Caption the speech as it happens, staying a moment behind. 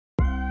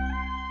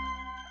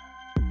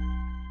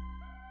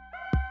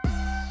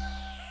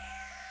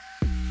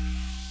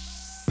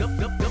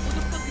Double the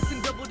focus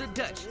and double the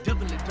Dutch.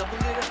 Double it up.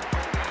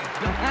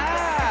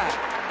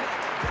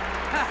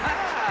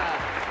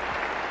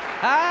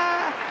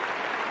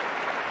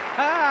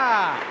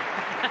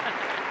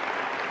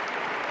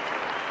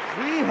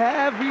 We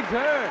have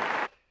returned.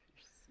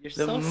 You're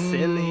The so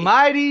silly.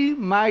 mighty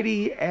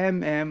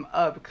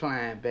MMUp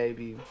clan,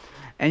 baby.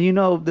 And you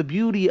know, the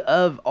beauty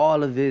of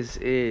all of this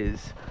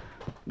is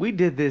we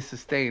did this to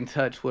stay in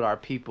touch with our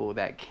people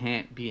that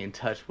can't be in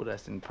touch with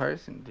us in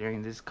person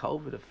during this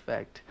COVID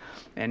effect.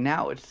 And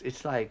now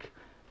it's like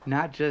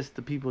not just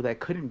the people that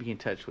couldn't be in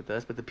touch with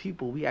us, but the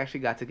people we actually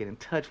got to get in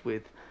touch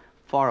with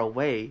far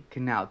away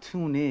can now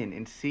tune in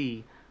and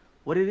see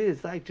what it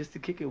is like just to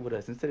kick it with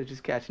us instead of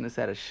just catching us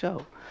at a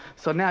show.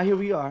 So now here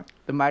we are,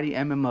 the mighty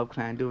MMUp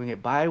clan, doing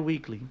it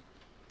bi-weekly.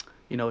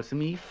 You know, it's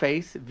me,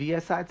 Face,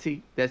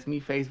 VSIT. That's me,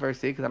 Face, verse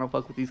 6, because I don't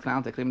fuck with these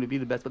clowns that claim to be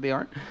the best, but they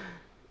aren't.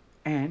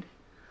 And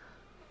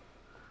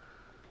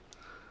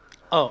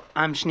Oh,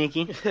 I'm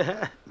Sneaky.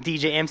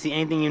 DJ MC,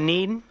 anything you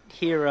need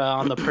here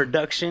on the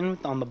production,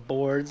 on the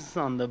boards,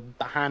 on the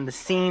behind the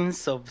scenes.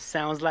 So if it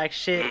sounds like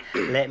shit,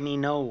 let me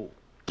know.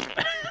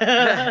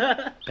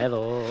 Pedal.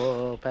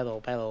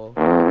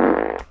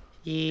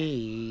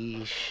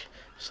 Yeesh.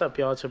 What's up,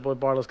 y'all? It's your boy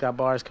Barlow's Got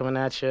Bars coming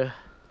at you.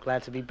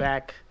 Glad to be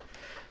back.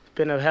 It's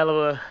been a hell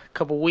of a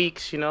couple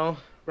weeks, you know,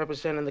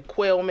 representing the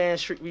Quail Man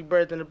Street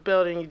Rebirth in the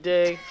building, you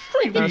dig?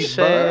 You know what I'm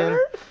saying?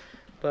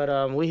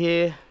 But we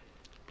here.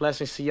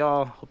 Blessings to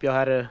y'all. Hope y'all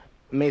had an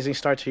amazing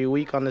start to your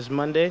week on this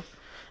Monday.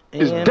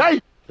 And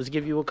let's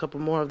give you a couple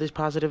more of these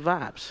positive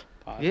vibes.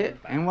 yeah,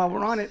 and while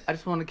we're on it, I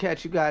just want to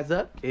catch you guys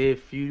up.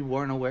 If you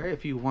weren't aware,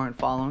 if you weren't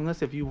following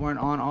us, if you weren't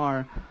on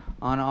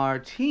our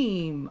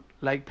team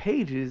like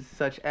pages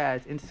such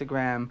as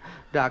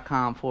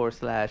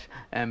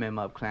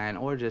Instagram.com/MMUpClan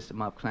or just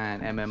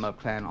MupClan,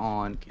 MMUpClan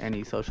on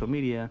any social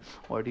media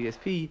or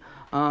DSP.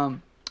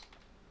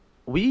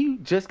 We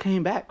just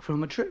came back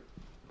from a trip,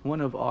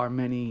 one of our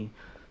many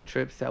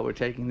trips that we're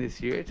taking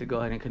this year to go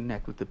ahead and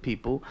connect with the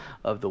people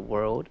of the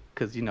world,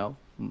 because you know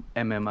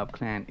MMUp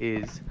Clan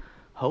is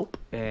hope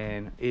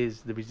and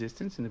is the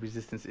resistance, and the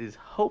resistance is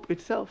hope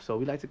itself. So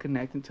we like to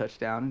connect and touch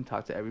down and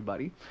talk to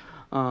everybody.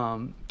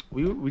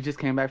 We just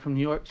came back from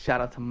New York. Shout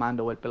out to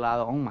Mando El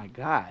Pelado. Oh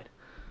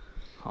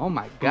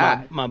my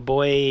god, My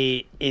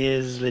boy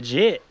is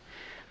legit.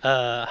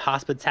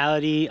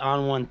 Hospitality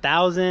on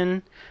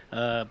 1000.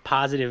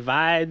 Positive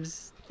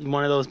vibes.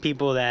 One of those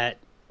people that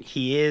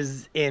he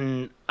is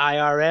in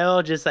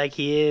IRL just like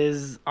he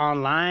is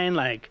online,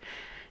 like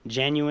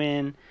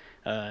genuine,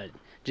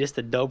 just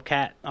a dope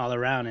cat all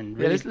around, and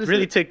really,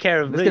 really took care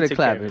of. Let's Really get a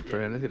clap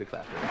for him. Let's get a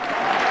clap for him.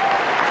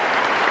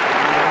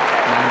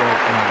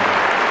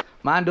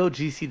 Mando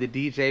GC, the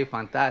DJ,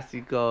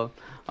 fantastico.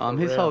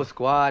 His real. whole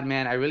squad,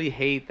 man. I really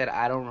hate that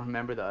I don't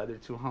remember the other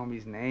two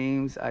homies'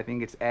 names. I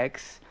think it's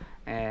X,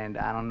 and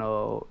I don't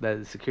know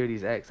the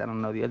security's X. I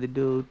don't know the other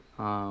dude.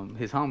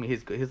 His homie,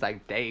 his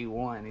like day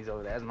one. He's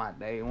over there. That's my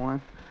day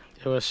one.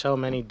 There was so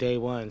many day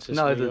ones. It's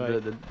No, New it's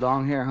York. the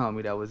long hair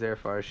homie that was there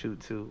for our shoot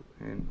too,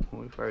 and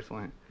when we first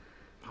went.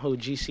 Who,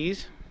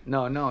 GCs?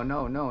 No.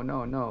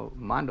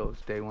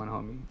 Mondo's day one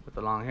homie with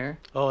the long hair.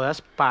 Oh,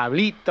 that's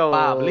Pablito.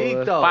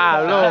 Pablito.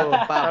 Pablo.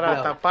 Pablo. Shout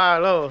out to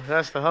Pablo.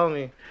 That's the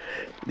homie.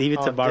 Leave it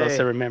to All Bartles day.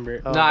 to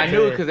remember. Oh, No, I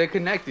knew okay. because they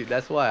connected.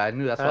 That's why I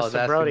knew. That's why I That's was the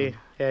asking. Brody.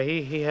 Yeah,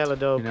 he hella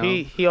dope. You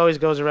know? He always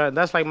goes around.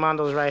 That's like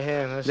Mondo's right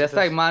hand. That's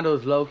like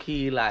Mondo's low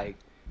key, like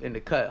in the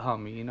cut,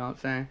 homie. You know what I'm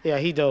saying? Yeah,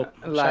 he dope.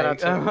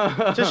 Like- Shout out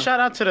to just shout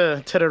out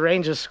to the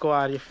Rangers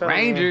squad. You feel me?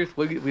 Rangers,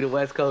 we the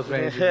West Coast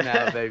Rangers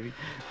now, baby.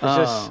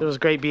 It was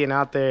great being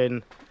out there,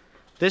 and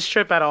this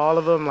trip out of all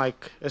of them,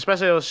 like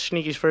especially it was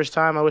Sneaky's first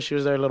time. I wish he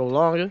was there a little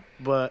longer,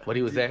 but What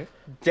he was there?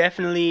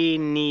 Definitely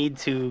need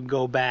to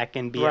go back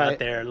and be Right. out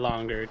there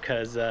longer,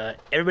 because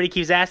everybody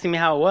keeps asking me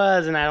how it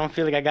was, and I don't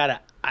feel like I got a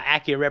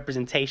accurate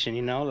representation,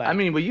 you know? Like, I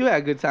mean, but you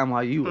had a good time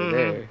while you were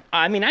there.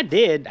 I mean, I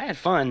did. I had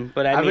fun,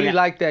 but I mean, really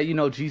like that, you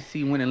know,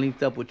 GC went and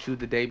linked up with you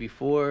the day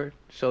before,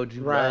 showed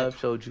you Right. love,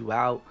 showed you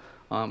out.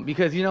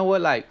 Because you know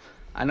what, like,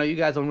 I know you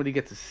guys don't really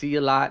get to see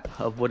a lot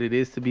of what it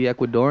is to be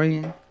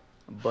Ecuadorian,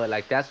 but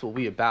like that's what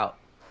we about.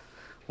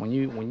 When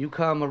you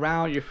come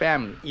around your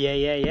family,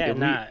 yeah,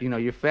 nah. you know,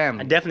 your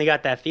family. I definitely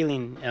got that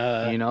feeling.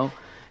 You know,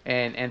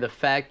 and the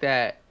fact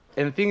that,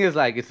 and the thing is,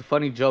 like, it's a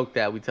funny joke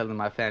that we tell in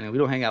my family, we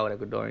don't hang out with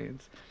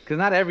Ecuadorians, because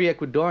not every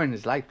Ecuadorian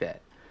is like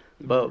that.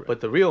 But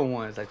the real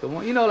ones, like the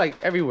one, you know, like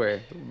everywhere,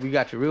 we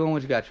got your real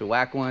ones, you got your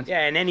whack ones.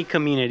 Yeah, in any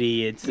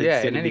community, it's in gonna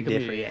any be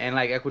community. different. And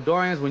like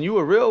Ecuadorians, when you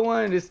a real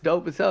one, it's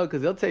dope as hell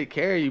because they'll take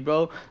care of you,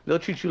 bro. They'll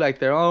treat you like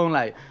their own.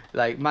 Like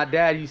my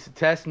dad used to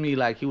test me,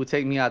 like he would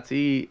take me out to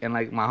eat, and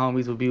like my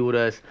homies would be with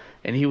us,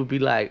 and he would be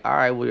like, all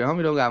right, well your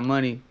homie don't got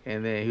money,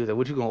 and then he was like,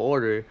 what you gonna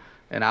order?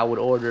 And I would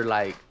order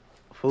like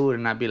food,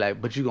 and I'd be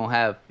like, but you gonna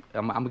have,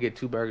 I'm gonna get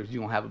 2 burgers,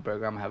 you gonna have a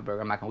burger, I'm gonna have a burger,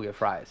 I'm not gonna get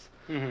fries.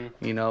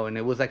 Mm-hmm. You know, and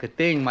it was like a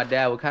thing. My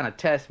dad would kind of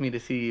test me to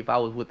see if I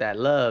was with that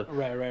love.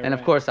 Right. And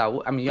of course I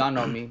mean, y'all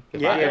know me.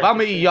 If Yeah. I'm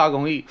gonna eat, y'all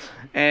gonna eat.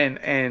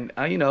 And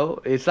you know,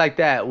 it's like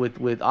that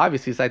with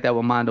obviously it's like that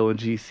with Mondo and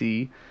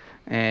GC.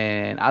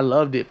 And I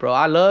loved it, bro.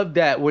 I loved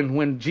that when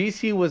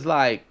GC was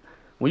like,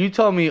 when you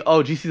told me,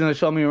 oh, GC's gonna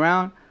show me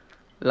around,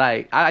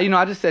 like, I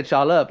just set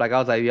y'all up. Like, I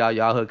was like,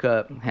 y'all hook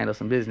up, handle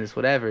some business,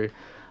 whatever.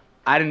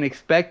 I didn't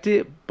expect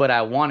it, but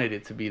I wanted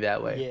it to be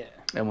that way. Yeah.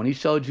 And when he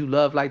showed you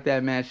love like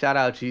that, man, shout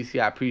out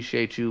GC. I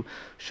appreciate you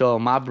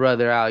showing my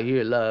brother out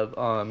here love.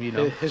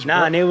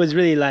 And it was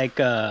really like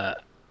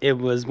it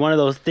was one of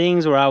those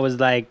things where I was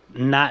like,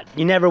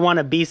 you never want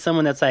to be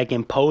someone that's like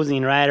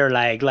imposing, right? Or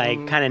like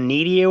kind of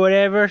needy or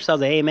whatever. So I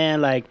was like, hey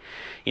man, like,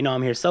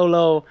 I'm here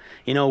solo.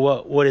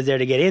 What is there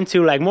to get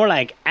into? Like more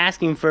like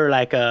asking for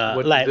like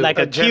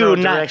a cue,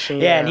 direction.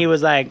 Yeah. And he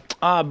was like,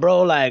 oh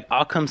bro, like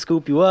I'll come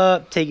scoop you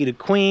up, take you to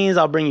Queens,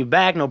 I'll bring you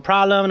back, no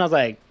problem. And I was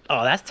like,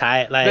 oh, that's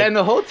tight. Like, and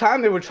the whole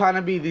time they were trying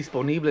to be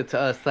disponible to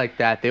us like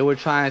that. They were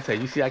trying to,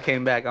 you see, I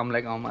came back, I'm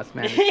like on my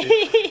Spanish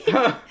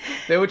shit.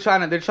 They're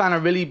trying to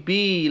really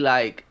be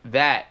like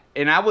that.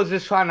 And I was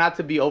just trying not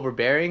to be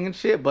overbearing and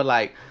shit. But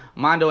like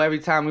Mondo, every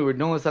time we were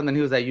doing something,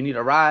 he was like, you need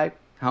a ride?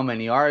 How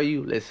many are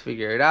you? Let's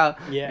figure it out.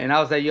 Yeah. And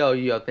I was like,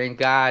 yo, thank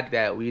God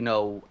that we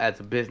know as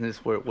a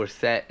business we're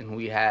set and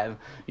we have,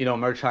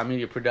 Merchant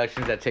Media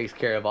Productions that takes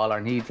care of all our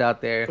needs out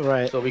there.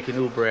 Right. So we can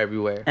Uber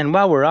everywhere. And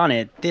while we're on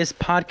it, this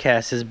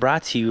podcast is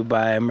brought to you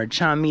by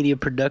Merchant Media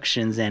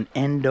Productions and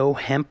Endo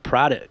Hemp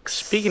Products.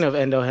 Speaking of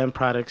Endo Hemp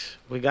Products,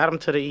 we got them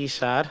to the east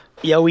side.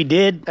 Yo, we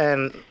did.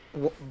 And,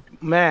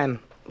 man,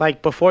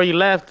 like, before you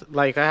left,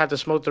 like, I had to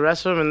smoke the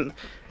rest of them, and it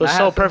was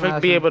so perfect to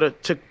be able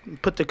to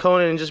put the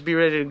cone in and just be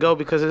ready to go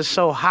because it's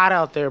so hot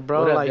out there,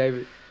 bro. What up, like,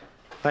 David?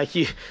 Like,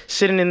 you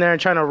sitting in there and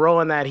trying to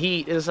roll in that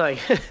heat. It's like,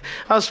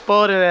 I was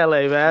spoiled in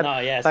LA, man. No,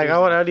 yeah, like,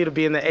 I need to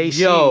be in the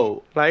AC.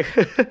 Yo. Like,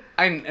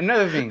 And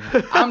another thing,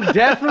 I'm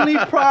definitely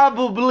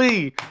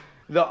probably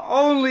the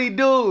only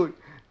dude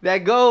that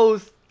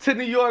goes to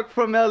New York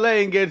from LA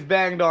and gets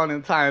banged on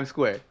in Times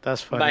Square.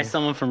 that's funny. By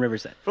someone from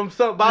Riverside.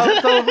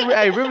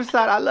 Hey,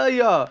 Riverside, I love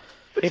y'all.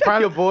 But check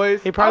your boys.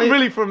 I'm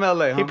really from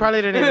LA. He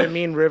probably didn't even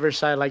mean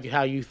Riverside like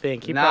how you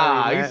think. He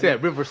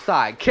said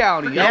Riverside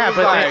County. Yeah,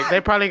 but they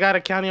probably got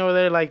a county over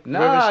there like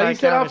Riverside he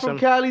said County. I'm from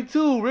Cali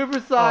too,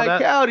 Riverside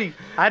County.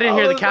 I didn't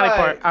hear the Cali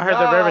part. I heard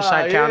the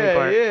Riverside County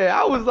part. Yeah,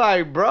 I was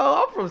like,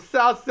 bro, I'm from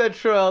South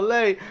Central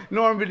LA,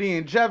 Normandy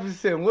and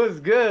Jefferson. What's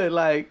good?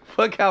 Like,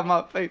 fuck out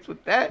my face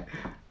with that.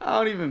 I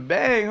don't even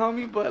bang,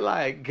 homie, but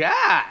like,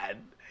 God,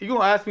 you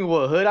gonna ask me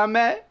what hood I'm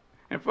at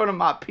in front of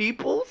my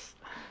peoples?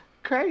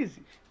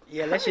 Crazy.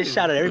 Yeah, let's just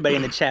shout out everybody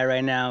in the chat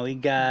right now. We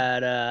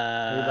got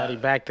Everybody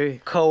back there.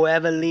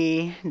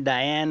 Coeverly,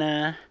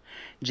 Diana,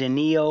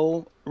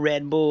 Janio,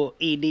 Red Bull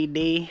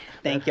EDD.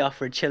 Thank y'all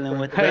for chilling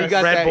with Hey, you us.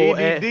 got Red that Bull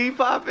EDD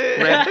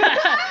poppin'?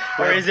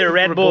 Or is it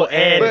Red Bull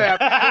Ed?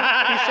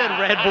 He said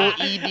Red Bull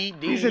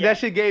EDD. He said that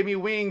shit gave me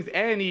wings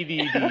and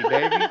EDD,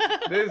 baby.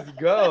 Let's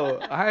go.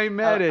 I ain't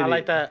mad at it. I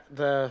like that.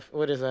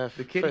 What is that?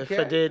 The kitty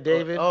cat? Fadid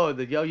David. Oh,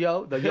 the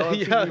yo-yo? The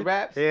yo-yo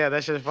raps? Yeah,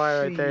 that's just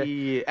fire right there.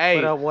 Yeah.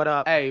 Hey, What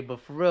up? Hey, but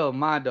for real,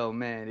 Mondo,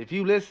 man, if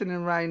you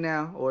listening right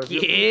now, or if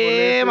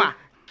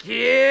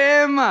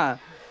Yeah,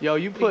 yo,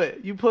 you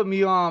put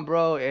me on,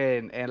 bro,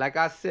 and like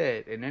I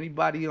said, and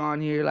anybody on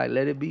here, like,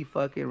 let it be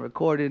fucking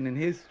recorded in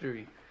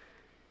history.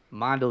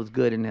 Mondo's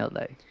good in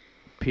LA.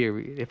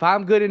 Period. If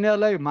I'm good in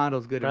LA,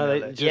 Mondo's good in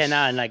LA.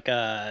 And like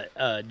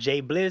Jay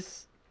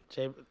Bliss.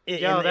 He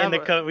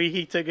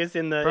took us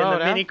in the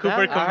Mini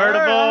Cooper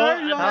convertible.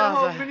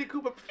 I heard, Mini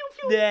Cooper.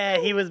 Yeah,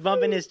 he was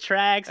bumping his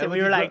tracks, and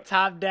we were like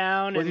top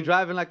down. Was he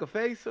driving like a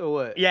face or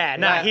what?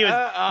 Yeah, he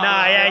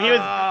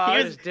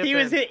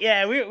was hit.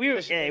 Yeah, we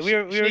were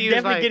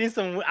definitely getting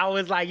some. I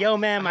was like, yo,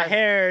 man, my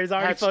hair is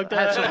already fucked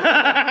up.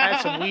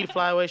 Had some weed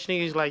fly away.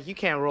 He's like, you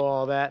can't roll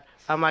all that.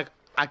 I'm like,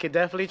 I could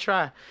definitely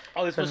try.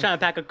 Oh, this was trying to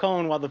pack a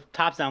cone while the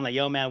top's down. I'm like,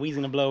 yo, man, weed's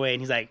gonna blow away.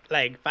 And he's like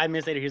 5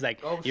 minutes later, he's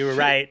like, you were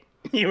right.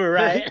 You were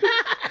right.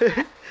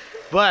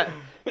 But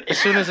as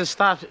soon as it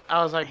stopped,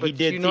 I was like, but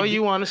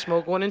you want to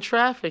smoke one in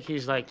traffic?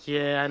 He's like,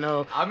 yeah, I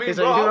know. I mean, he's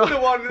bro, like, I would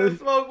have wanted to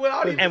smoke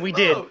without even And we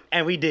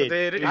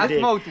did. I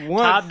smoked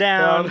once. Top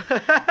down.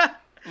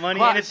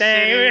 Money in the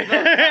thing.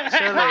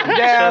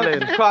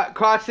 Chilling.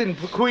 Crossing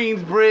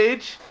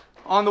Queensbridge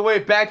on the way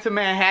back to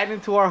Manhattan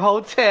to our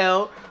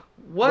hotel.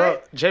 What? Bro,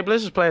 Jay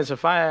Bliss is playing some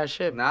fire ass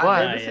shit. Nah,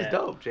 Jay Bliss is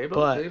dope. Jay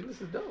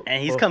Bliss is dope.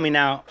 And he's coming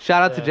out.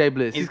 Shout out to Jay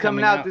Bliss. He's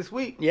coming out this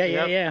week.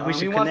 Yeah. We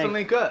should wants to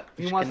link up.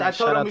 I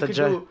told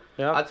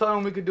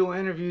him we could do an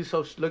interview,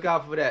 so look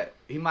out for that.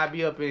 He might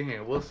be up in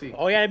here. We'll see.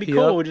 Oh yeah, it'd be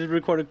cool. We'll just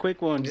record a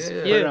quick one. Just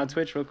put it on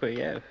Twitch real quick.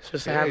 Yeah.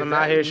 Just to have him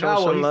out here showing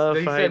some love.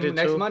 He said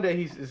next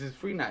Monday is his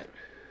free night.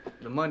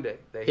 The Monday.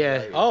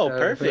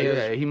 Perfect.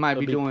 Yeah, he might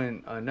be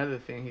doing another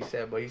thing. He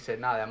said, but he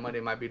said, that Monday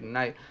might be the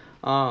night.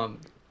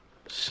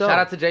 So, shout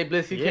out to Jay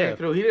Bliss. He came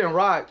through. He didn't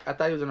rock. I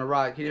thought he was gonna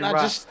rock. He didn't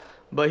rock.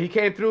 But he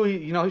came through.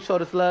 He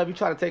showed us love. He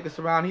tried to take us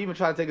around. He even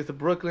tried to take us to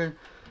Brooklyn.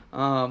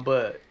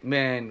 But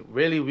man,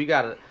 really, we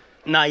gotta.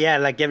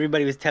 Like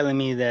everybody was telling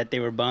me that they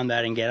were bummed that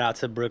I didn't get out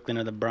to Brooklyn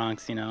or the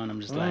Bronx, and I'm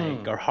just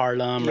like, or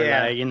Harlem, or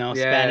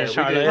Spanish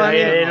Harlem.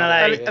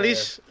 At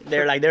least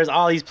they're like, there's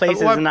all these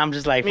places, and I'm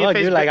just like, fuck,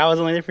 dude, like I was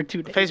only there for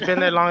 2 days. Faye's been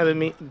there longer than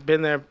me.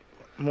 Been there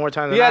more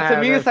times than Yeah, I to have.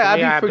 me, it's For like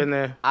me, I've I been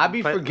there be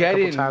a couple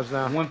forgetting times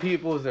now. when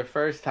people was their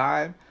first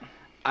time.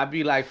 I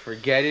be like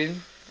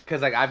forgetting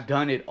because like I've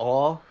done it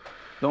all.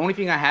 The only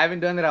thing I haven't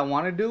done that I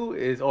want to do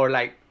is, or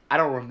like I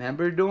don't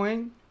remember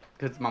doing,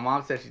 because my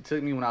mom said she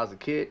took me when I was a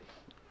kid.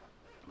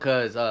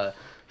 Cause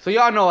so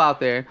y'all know out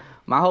there,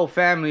 my whole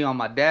family on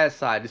my dad's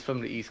side is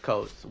from the East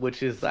Coast,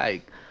 which is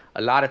like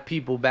a lot of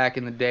people back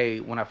in the day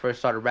when I first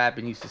started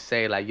rapping used to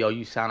say like, "Yo,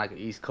 you sound like an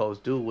East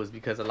Coast dude," was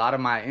because a lot of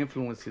my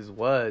influences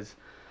was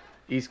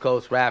East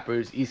Coast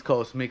rappers, East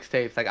Coast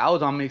mixtapes. Like I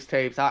was on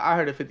mixtapes. I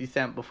heard of 50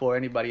 Cent before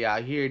anybody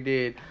out here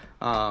did.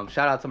 Shout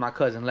out to my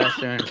cousin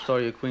Lester in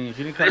Astoria, Queens.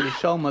 You didn't come to the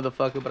show,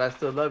 motherfucker, but I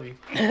still love you.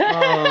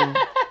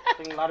 I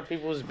think a lot of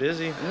people is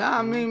busy. Nah,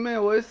 I mean,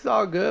 man, well, it's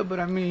all good, but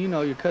I mean, you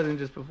know, your cousin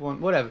just performed,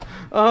 whatever.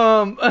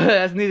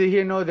 That's neither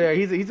here nor there.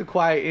 He's a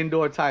quiet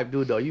indoor type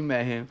dude, though. You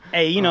met him.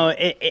 Hey, you know,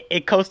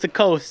 it coast to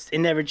coast, it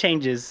never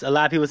changes. A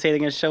lot of people say they're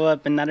gonna show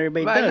up, and not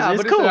everybody Right, does. nah,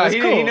 It's but cool. it's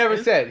It's cool. cool. He never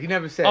said. He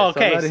never said. Oh,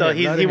 okay, let so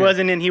him, let he him.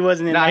 wasn't in. He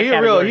wasn't in. Nah, that he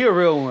category. a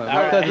real one. All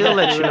right. Because He'll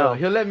let you know.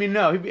 He'll let me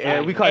know. They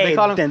Hey,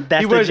 call him. then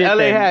that's He wears legit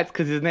LA then. hats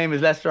because his name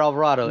is Lester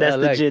Alvarado. That's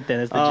LA. legit then.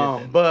 That's legit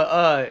then.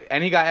 But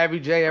and he got every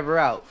J ever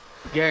out,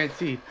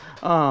 guaranteed.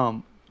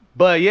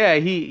 But yeah,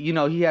 he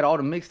had all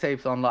the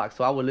mixtapes on lock,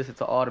 so I would listen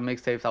to all the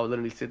mixtapes. I would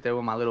literally sit there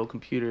with my little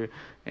computer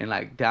and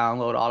like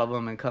download all of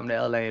them and come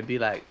to LA and be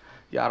like,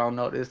 y'all don't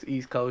know this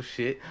East Coast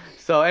shit.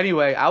 So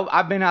anyway,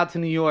 I've been out to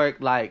New York,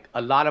 like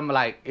a lot of them,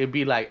 like it'd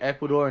be like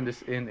Ecuador in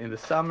the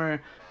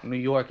summer, New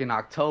York in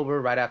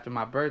October, right after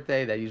my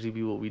birthday. That usually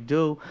be what we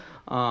do.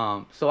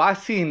 So I've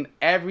seen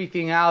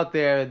everything out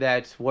there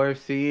that's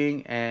worth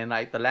seeing, and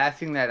like the last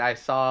thing that I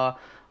saw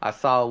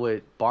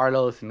with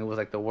Barlos, and it was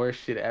like the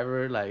worst shit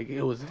ever. Like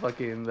it was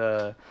fucking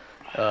the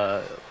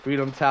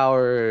Freedom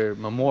Tower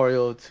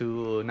memorial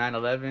to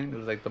 9/11. It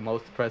was like the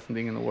most depressing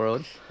thing in the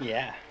world.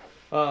 Yeah.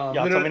 Y'all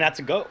told me not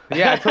to go.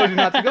 Yeah, I told you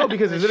not to go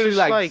because it's literally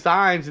just like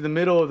signs in the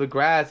middle of the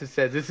grass. It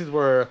says this is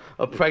where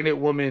a pregnant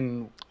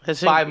woman,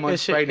 5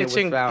 months pregnant,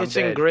 was found It's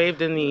dead.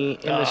 engraved in the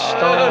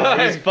stone.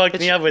 You just fucked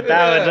me up with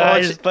that one,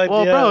 dog. You just fucked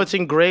me bro, up. it's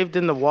engraved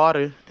in the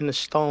water, in the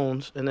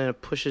stones, and then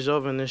it pushes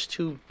over, and there's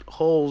 2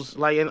 holes,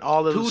 like in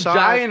all of the Two signs.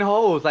 giant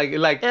holes, like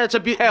Yeah, it's a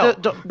hell.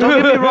 don't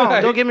get me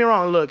wrong. Don't get me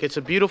wrong. Look, it's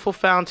a beautiful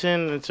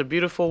fountain. It's a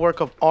beautiful work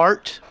of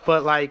art,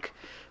 but like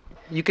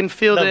you can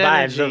feel The the, vibes,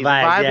 energy. the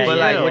vibes, yeah, But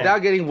yeah, like, yeah.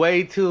 without getting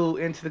way too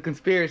into the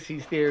conspiracy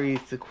theories,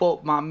 to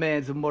quote my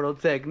man's immortal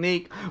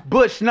technique,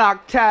 Bush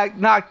knocked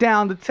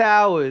down the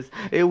towers.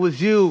 It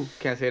was you.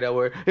 Can't say that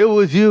word. It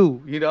was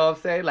you. You know what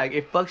I'm saying? Like,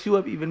 it fucks you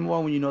up even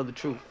more when you know the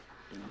truth.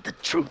 The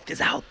truth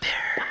is out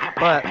there.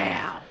 But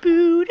I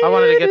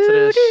wanted to get to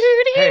this.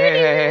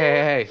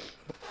 Hey.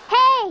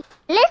 Hey,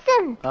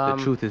 listen! The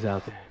truth is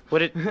out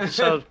there.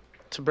 So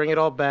to bring it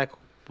all back,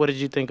 what did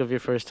you think of your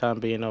first time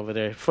being over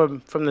there?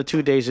 From the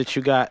 2 days that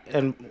you got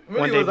and Really,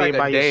 one it day was like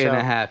being by a day yourself?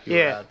 and a half you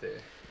were out there.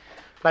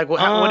 Like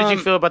what did you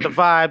feel about the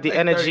vibe, the like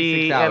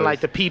energy, 36 and like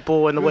hours. the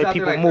people and the We was way out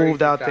there people like moved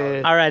 36 out there?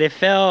 hours. All right,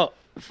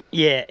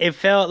 it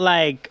felt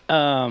like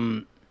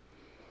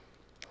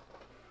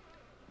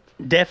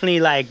definitely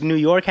like New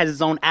York has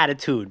its own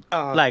attitude.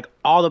 Like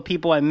all the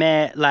people I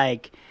met,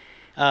 like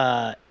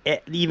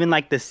even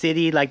like the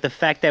city, like the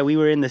fact that we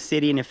were in the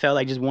city and it felt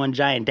like just one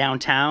giant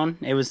downtown.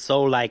 It was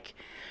so like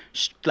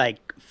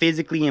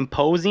physically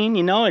imposing,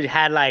 you know. It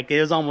had like, it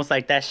was almost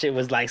like that shit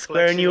was like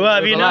squaring you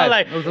up, you know, alive.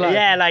 like It was alive.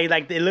 yeah,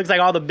 like it looks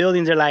like all the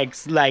buildings are like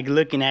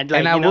looking at, like,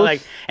 And I you know, will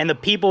like, and the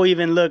people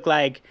even look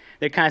like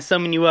they're kind of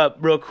summing you up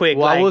real quick,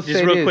 Well, I will like just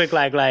say real this. quick,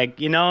 like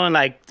you know, and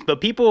like,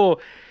 but people,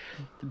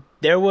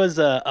 there was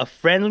a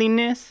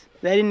friendliness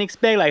that I didn't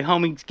expect. Like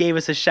homie gave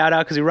us a shout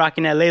out because we're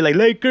rocking LA, like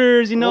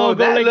Lakers, you know. Well,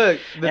 go that- like, look,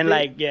 the and thing-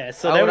 like yeah,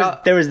 so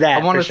there was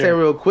that. I want for to say sure.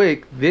 real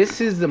quick,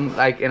 this is the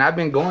like, and I've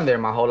been going there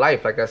my whole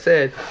life. Like I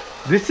said,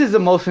 this is the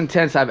most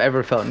intense I've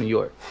ever felt in New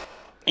York.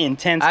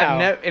 Intense. I've how?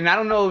 never, and I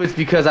don't know if it's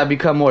because I've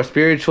become more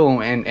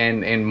spiritual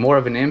and more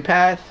of an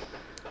empath,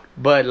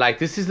 but like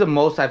this is the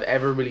most I've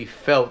ever really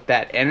felt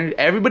that energy.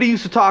 Everybody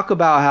used to talk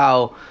about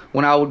how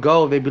when I would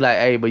go, they'd be like,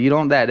 "Hey, but you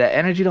don't that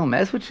energy don't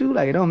mess with you,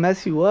 like it don't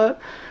mess you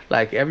up."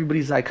 Like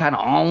everybody's like kind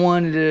of on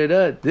one.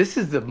 This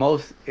is the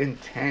most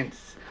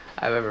intense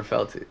I've ever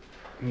felt it,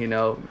 you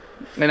know.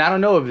 And I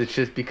don't know if it's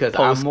just because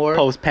I'm more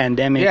post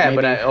pandemic. yeah,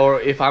 maybe. but or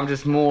if I'm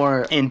just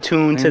more in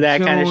tune to that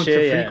kind of tune shit.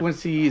 to Yeah.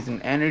 frequencies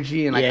and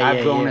energy, and like Yeah, I've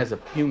yeah, grown yeah. as a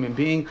human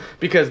being.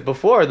 Because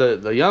before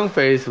the young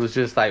face was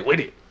just like with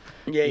it.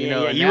 Yeah, You yeah,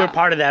 know, yeah. and You now- were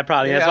part of that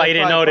probably. Yeah, That's I why was you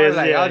didn't probably notice.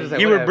 part of, like, I Yeah. was just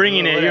like, You were whatever,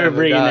 bringing it. You were whatever,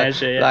 bringing dog. that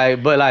shit. Yeah.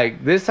 Like, but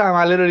like this time,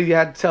 I literally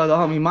had to tell the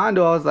homie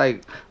Mondo. I was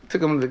like,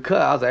 took him to the cut.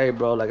 I was like, hey,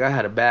 bro, like I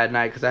had a bad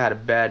night because I had a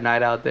bad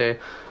night out there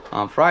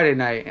on Friday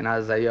night, and I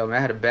was like, yo, man, I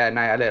had a bad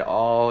night. I let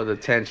all the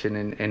tension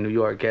in New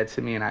York get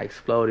to me, and I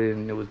exploded,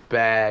 and it was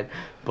bad.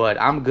 But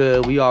I'm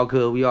good. We all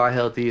good. We all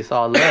healthy. It's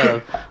all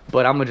love.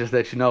 But I'm gonna just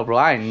let you know, bro.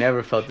 I ain't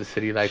never felt the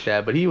city like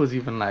that. But he was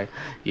even like,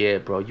 yeah,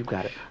 bro, you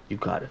got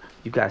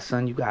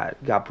son. You got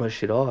to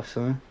brush it off,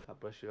 son. Got to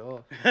brush it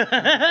off.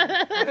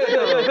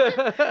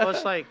 Well,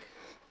 it's like,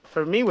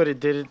 for me, what it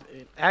did,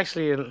 it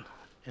actually,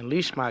 in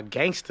unleash my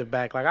gangster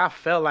back. Like, I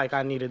felt like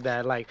I needed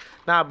that. Like,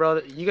 nah,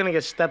 bro, you're gonna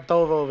get stepped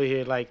over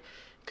here. Like,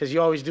 because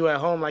you always do at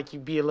home, like, you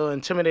be a little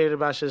intimidated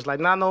about shit. It's like,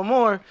 not no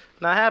more.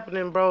 Not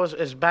happening, bro.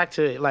 It's back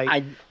to it.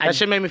 Like, that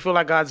shit made me feel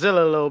like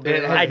Godzilla a little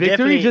bit. Has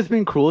Victory just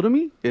been cruel to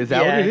me? Is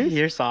that what it is?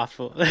 You're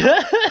softful.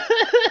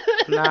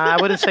 Nah,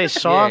 I wouldn't say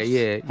soft.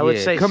 Yeah. I would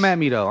say Come at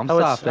me, though. I'm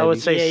soft, I would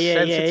baby. say Yeah.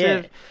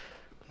 sensitive.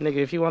 Nigga,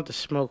 if you want the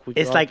smoke, we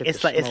can It's all like get it's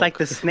the like it's smoke. like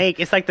the snake.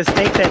 It's like the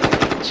snake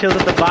that chills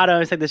at the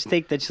bottom. It's like the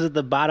snake that chills at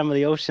the bottom of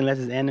the ocean, lets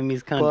his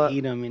enemies come But- to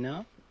eat him. You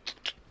know.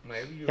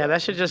 Yeah,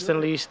 that shit just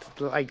unleashed,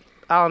 like,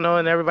 I don't know,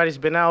 and everybody's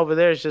been out over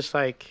there. It's just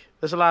like,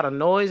 there's a lot of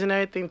noise and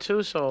everything,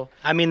 too, so.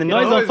 I mean, the know,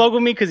 noise don't noise- fuck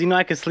with me because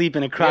I could sleep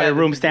in a crowded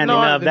room standing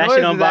up. The That noise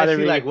shit don't is bother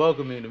actually, me. like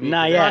welcoming to me.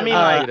 Nah, 'cause yeah. I mean,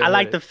 I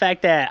like the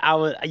fact that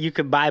you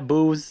could buy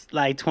booze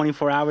like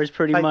 24 hours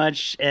pretty Like-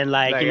 much, and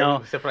like you know,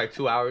 except for like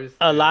 2 hours.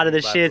 a lot of the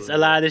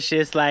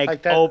shits like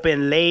Like that-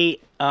 open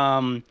late.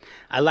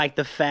 I like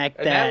the fact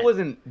And that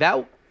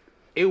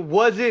it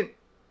wasn't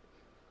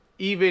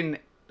even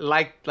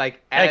like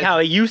as, how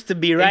it used to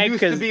be, right? It used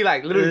to 'Cause be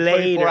like literally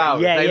 24 later-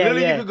 hours. Yeah, like yeah,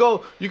 literally yeah.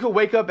 you could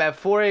wake up at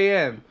 4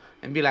 a.m.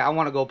 and be like, I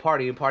want to go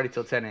party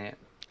till 10 a.m.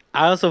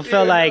 I also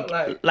felt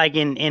Yeah, like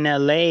in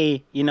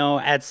LA, you know,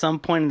 at some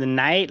point in the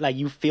night, like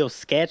you feel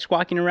sketch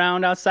walking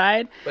around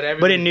outside. But But in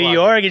everybody's New walking.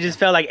 York, it just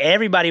felt like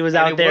everybody was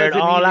And out it there at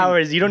wasn't all even-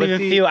 hours. You don't but even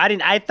see- feel.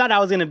 I thought I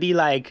was gonna be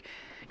like,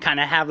 kind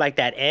of have like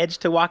that edge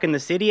to walk in the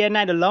city at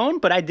night alone,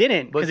 but I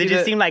didn't But because it see,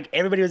 just the- seemed like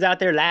everybody was out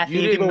there laughing.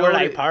 You didn't People were know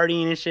like that-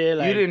 partying and shit.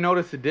 Like, You didn't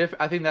notice the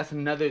difference. I think that's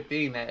another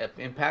thing that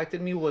impacted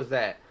me was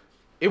that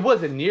it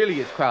wasn't nearly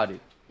as crowded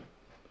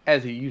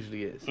as it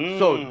usually is.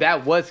 So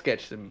that was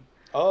sketch to me.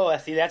 Oh, I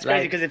see. That's crazy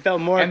Like- because it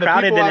felt more And the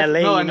crowded people than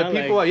LA. No, you and the know,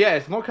 people, like- yeah,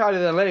 it's more crowded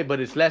than LA, but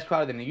it's less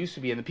crowded than it used to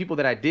be. And the people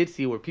that I did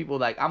see were people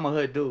like, I'm a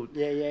hood dude.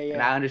 Yeah.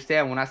 And I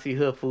understand when I see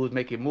hood fools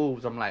making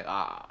moves, I'm like,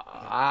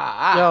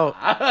 Yo,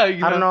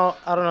 you I don't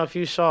know if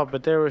you saw,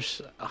 but there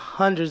was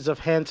hundreds of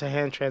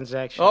hand-to-hand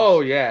transactions.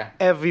 Oh yeah.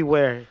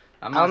 Everywhere.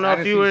 I don't know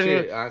if you were in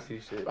shit. your- I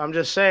see shit. I'm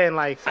just saying,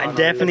 like, I no,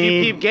 definitely,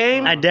 if you peep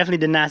game, I definitely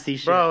did not see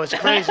shit. bro, it's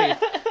crazy.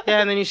 Yeah,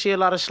 and then you see a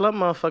lot of slum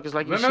motherfuckers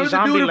like you Remember see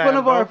the dude in front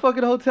of Zombieland, our bro.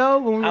 fucking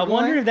hotel when we were I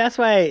wonder going? if that's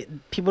why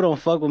people don't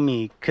fuck with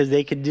me because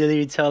they could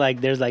literally tell like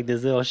there's like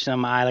this little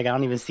shum eye, like I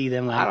don't even see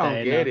them like I that.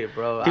 don't you get know? it,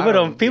 bro. People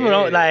don't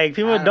get it.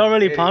 people I don't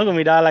really get punk it. with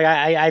me, dog. Like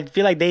I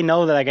feel like they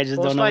know that like I just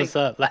Well, don't it's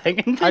know like-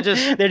 what's up. Like I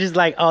just- they're just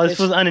like, oh, this it's-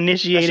 was That's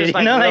uninitiated, just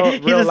you know? real- Like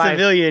he's real a life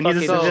civilian. He's a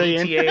fucking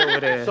civilian. GTA over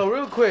there. So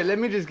real quick, let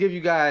me just give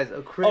you guys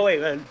a quick. Oh wait,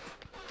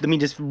 let me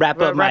just wrap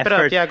up Wrap my it up.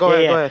 first. Yeah, go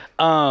ahead.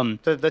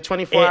 The The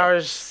 24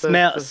 hours.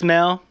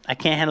 smell. I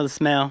can't handle the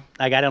smell.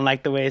 Like I don't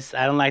like the way it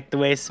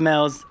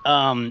smells.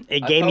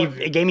 It gave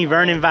told you. me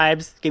Vernon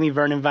vibes. Gave me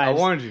Vernon vibes. I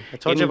warned you. I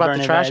told Gave you me about the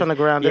Vernon trash vibes. on the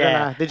ground, didn't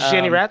Yeah, I? Did you see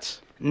any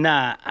rats?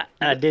 Nah,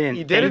 I didn't.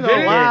 You didn't?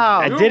 Thank Oh, wow.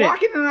 I You did were it.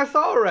 walking and I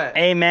saw a rat.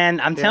 Hey man,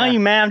 I'm telling Yeah. you,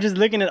 man. I'm just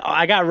looking at.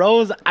 I got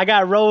rose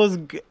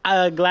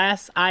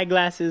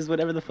eyeglasses,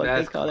 whatever the fuck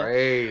That's they call it.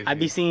 crazy. I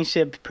be seeing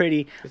shit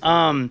pretty.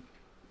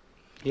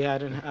 Yeah, I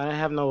didn't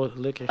have no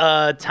liquor,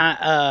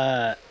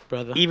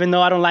 brother. Even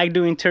though I don't like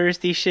doing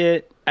touristy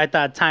shit, I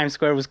thought Times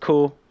Square was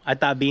cool. I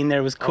thought being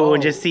there was cool,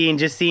 and just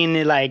seeing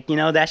it, like, you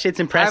know, that shit's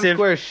Times impressive.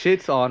 Square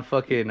shits on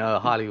fucking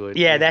Hollywood.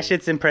 Yeah, that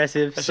shit's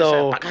impressive. That's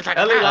So just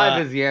LA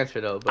Live is the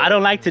answer though. But I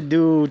don't like to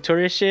do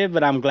tourist shit,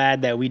 but I'm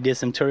glad that we did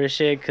some tourist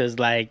shit because,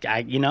 like,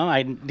 I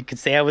could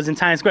say I was in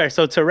Times Square.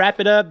 So to wrap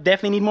it up,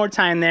 definitely need more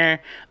time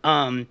there.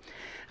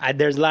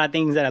 There's a lot of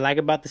things that I like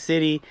about the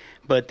city,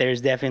 but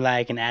there's definitely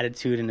like an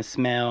attitude and a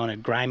smell and a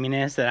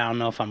griminess that I don't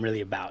know if I'm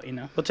really about, you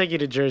know? We'll take you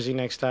to Jersey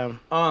next time.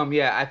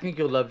 Yeah, I think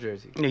you'll love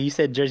Jersey. You know, you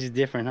said Jersey's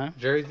different, huh?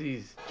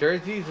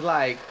 Jersey's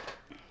like.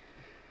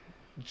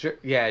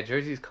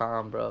 Jersey's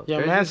calm, bro. Yeah,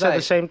 Jersey's man said like,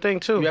 the same thing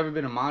too. You ever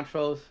been to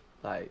Montrose?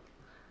 Like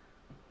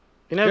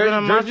You never been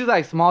on Jersey's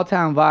like small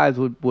town vibes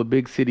with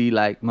big city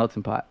like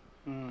melting pot.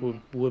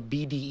 with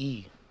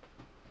BDE.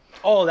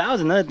 Oh, that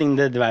was another thing,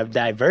 the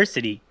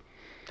diversity.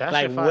 That's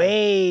Like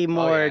way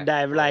more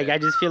yeah. Like I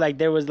just feel like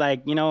there was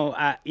like,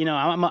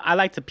 I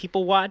like to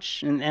people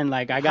watch and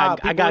like I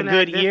got people in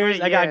good that ears.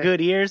 different- I got yeah.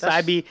 good ears, so That's-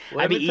 I'd be Well,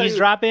 let me tell you-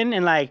 eavesdropping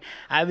and like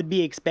I would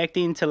be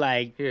expecting to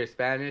like Here,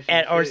 Spanish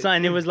and or shit.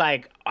 something. It was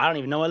like I don't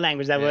even know what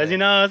language that Yeah. was. You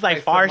know, it's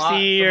like Like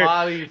Farsi or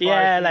Somali,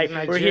 yeah, Farsi,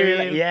 like we're hearing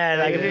like Nigerian.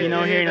 like Yeah, you know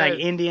yeah, hearing yeah. like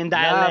Indian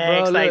Nah,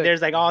 dialects. bro, like look.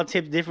 there's like all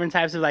different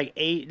types of like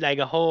like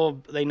a whole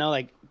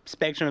like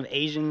spectrum of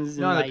Asians.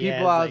 And, No, like, the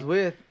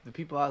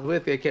people I was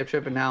with, they kept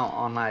tripping out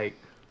on like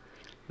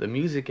the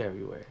music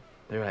everywhere.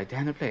 They were like,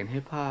 damn, they're playing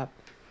hip hop.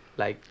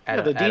 Like,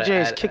 the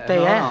DJs kick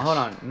their ass. Hold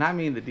on. Not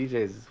mean the DJs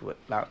is what.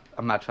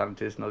 I'm not trying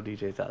to diss no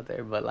DJs out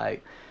there, but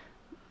like,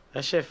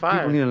 That shit people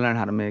fire. need to learn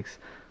how to mix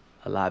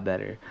a lot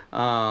better.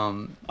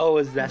 Oh,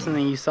 is that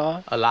something you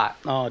saw? A lot.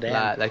 Oh, damn.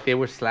 Lot. Like they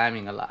were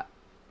slamming a lot,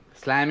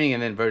 slamming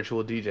and then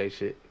virtual DJ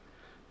shit.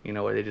 You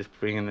know, where they just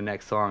bring in the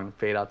next song and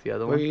fade out the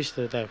other We're one. used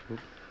to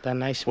that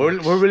nice. We're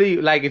mix. really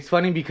like, it's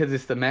funny because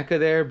it's the mecca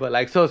there, but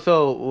like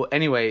so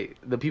anyway,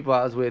 the people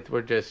I was with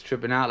were just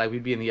tripping out. Like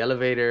we'd be in the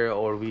elevator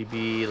or we'd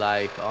be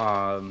like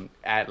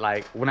at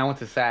like when I went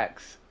to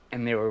Saks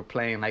and they were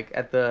playing like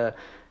at the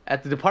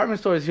At the department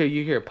stores here,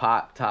 you hear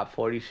pop, top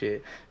 40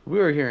 shit. We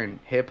were hearing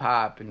hip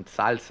hop and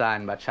salsa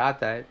and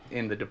bachata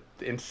in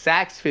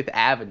Saks Fifth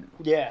Avenue.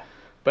 Yeah.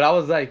 But I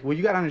was like, well,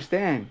 you gotta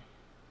understand,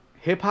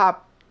 hip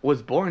hop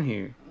was born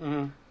here.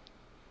 Mm-hmm.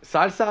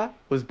 Salsa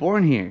was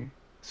born here.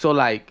 So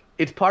like,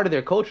 it's part of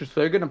their culture, so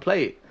they're gonna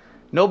play it.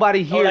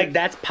 Nobody here. Like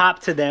that's pop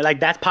to them. Like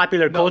that's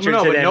popular culture to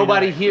but them.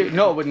 nobody here.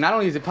 No, but not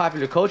only is it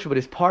popular culture, but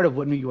it's part of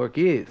what New York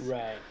is.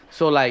 Right.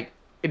 So like,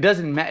 it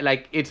doesn't matter.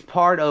 Like, it's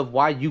part of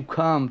why you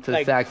come to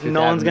Like Saks Fifth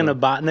no one's Avenue.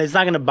 gonna it's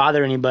not gonna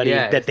bother anybody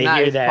that they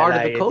hear it's that. part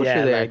like, of the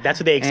culture there. Like, that's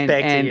what they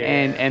expect.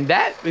 And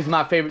that is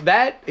my favorite.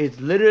 That is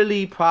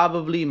literally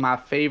probably my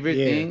favorite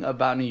thing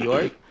about New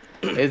York,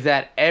 is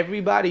that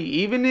everybody,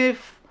 even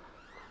if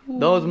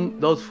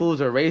those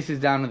fools are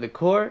racist down to the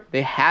core,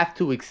 they have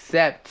to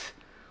accept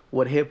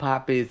what hip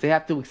hop is. They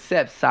have to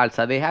accept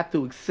salsa. They have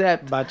to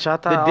accept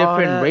Bachata, the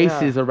different all that,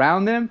 races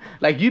around them.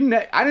 Like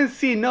I didn't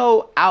see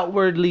no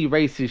outwardly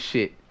racist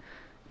shit.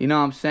 You know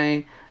what I'm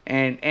saying?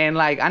 And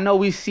like, I know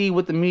we see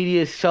what the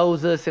media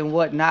shows us and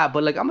whatnot,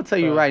 but like, I'm gonna tell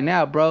you right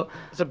now, bro.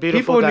 It's a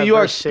beautiful, people in New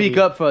York diverse city. speak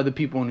up for other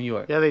people in New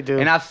York. Yeah, they do.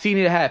 And I've seen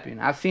it happen.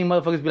 I've seen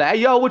motherfuckers be like,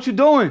 "Hey, yo, what you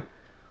doing?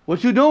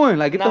 What you doing?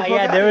 Like, get the fuck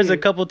out there of was here." a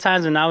couple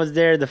times when I was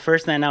there the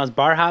first night and I was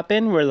bar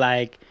hopping where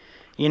like,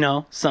 you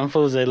know, some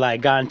fools had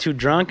like gotten too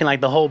drunk and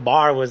like the whole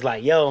bar was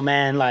like, yo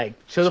man, like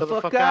Shut the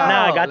fuck out.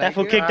 nah, I got that Like,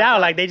 fool you kicked know,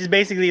 out. Like they just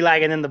basically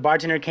like, and then the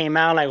bartender came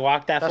out, like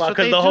walked that That's fuck what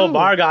because they the whole do.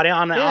 bar got in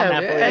on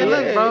that. Hey,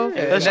 look, bro.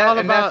 It's all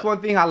and that's about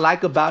one thing I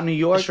like about New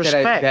York. It's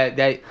respect.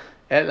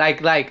 That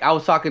like I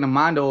was talking to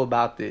Mondo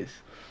about this.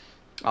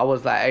 I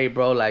was like, hey,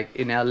 bro, like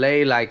in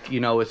LA, like, you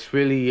know, it's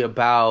really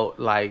about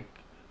like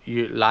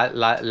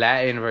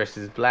Latin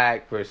versus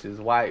black versus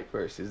white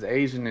versus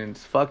Asian, and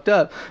it's fucked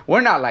up.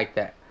 We're not like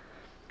that.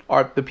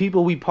 Or the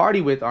people we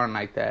party with aren't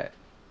like that.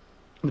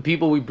 The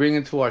people we bring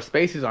into our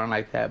spaces aren't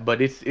like that.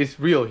 But it's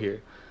real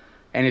here,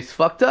 and it's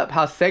fucked up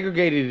how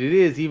segregated it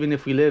is. Even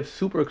if we live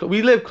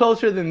we live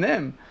closer than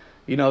them.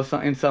 You know,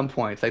 in some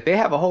points, like they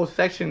have a whole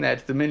section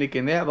that's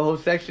Dominican. They have a whole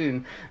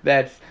section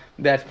that's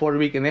Puerto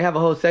Rican. They have a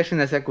whole section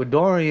that's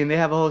Ecuadorian. They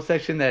have a whole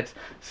section that's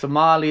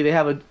Somali. They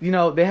have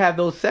they have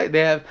they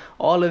have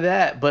all of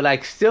that. But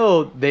like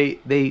still,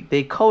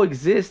 they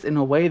coexist in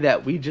a way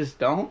that we just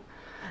don't.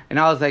 And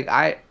I was like,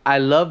 I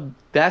love,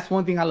 that's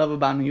one thing I love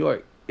about New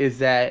York, is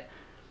that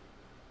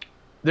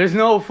there's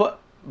no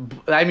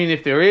I mean,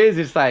 if there is,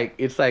 it's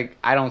like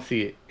I don't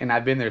see it, and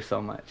I've been there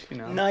so much, you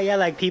know. No, yeah,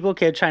 like people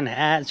kept trying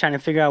to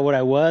figure out what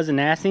I was and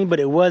asking, but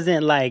it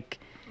wasn't like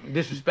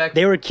disrespectful.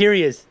 they were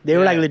curious. They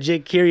were like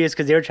legit curious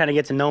because they were trying to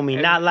get to know me.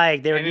 And- not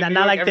like they were and in not New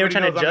York, like they were everybody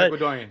trying to knows I'm judge.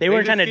 Ecuadorian. They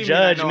weren't just trying to see me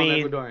and I judge know I'm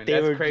me. Ecuadorian. They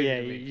That's were crazy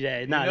to me.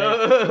 yeah, no,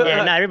 You know?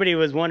 yeah. Everybody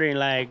was wondering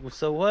like,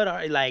 so what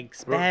are like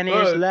Spanish?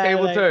 Table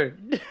like,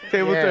 turn.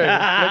 Table Yeah,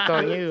 turn. flipped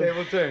on you.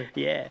 Table turn.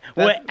 Yeah.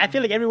 Well, I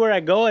feel like everywhere I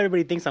go,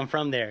 everybody thinks I'm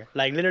from there.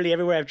 Like literally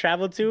everywhere I've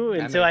traveled to,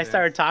 until I makes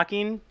started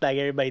talking, like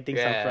everybody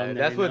thinks I'm from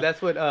there.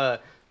 That's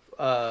what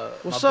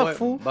What's my up, boy,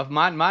 fool? But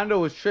Mondo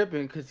was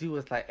tripping because he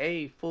was like,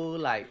 "Hey, fool!"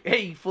 Like,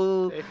 "Hey,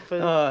 fool!" Hey,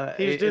 fool.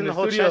 He was doing in the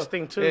whole studio. chest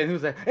thing, too. Yeah, and he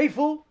was like, "Hey,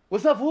 fool!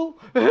 What's up, fool?"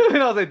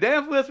 And I was like,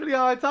 "Damn, fool! That's really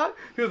how I talk."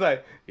 He was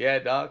like, "Yeah,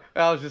 dog."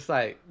 And I was just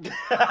like,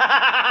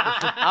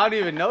 I don't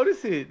even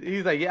notice it.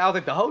 He's like, "Yeah." I was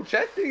like, "The whole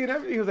chest thing and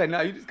everything." He was like,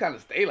 "No, you just kind of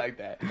stay like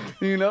that,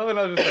 you know." And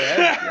I was just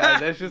like,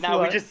 "That's just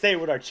Now we just say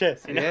it with our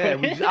chest. You know?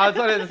 yeah." I was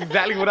like, that's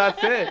exactly what I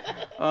said.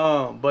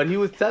 But he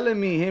was telling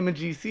me, him and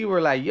GC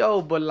were like,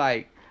 "Yo, but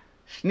like."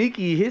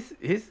 Sneaky,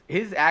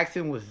 his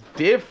accent was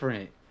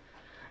different,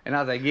 and I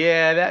was like,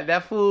 yeah,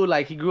 that fool,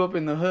 like he grew up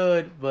in the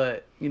hood,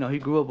 but you know he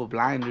grew up with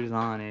blinders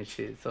on and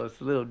shit, so it's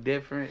a little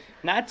different.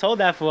 Now I told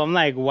that fool, I'm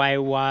like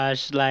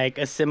whitewash, like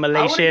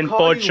assimilation, I wouldn't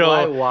call you pocho.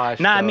 whitewash,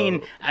 Nah, I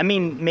though.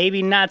 mean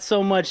maybe not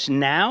so much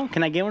now.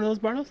 Can I get one of those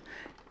bottles?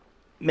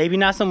 Maybe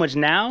not so much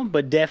now,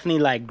 but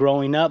definitely like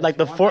growing up, like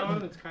the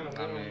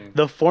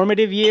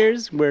formative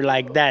years where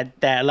like that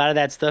a lot of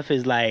that stuff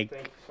is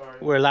like.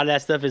 Where a lot of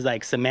that stuff is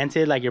like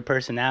cemented, like your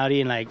personality,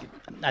 and like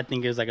I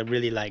think it was like a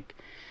really like.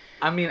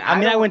 I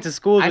went to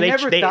school. They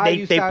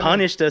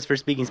punished us for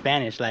speaking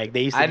Spanish. Like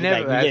they used to be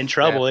like, you get in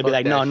trouble. They'd be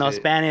like, no shit.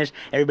 Spanish.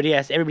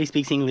 Everybody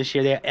speaks English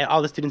here.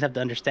 All the students have to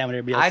understand what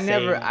everybody else is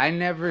saying. I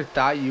never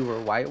thought you were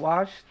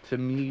whitewashed. To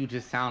me, you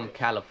just sound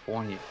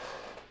California.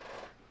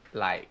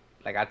 Like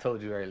I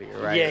told you earlier,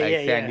 right?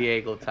 Yeah, San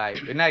Diego type,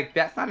 and like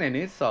that's not an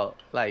insult.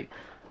 Like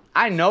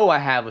I know I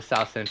have a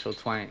South Central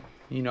twang,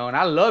 you know, and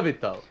I love it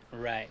though.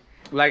 Right.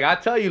 Like I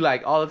tell you,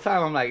 like all the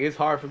time, I'm like, it's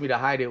hard for me to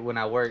hide it when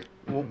I work.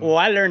 Well,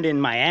 I learned in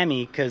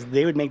Miami because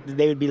they would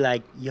be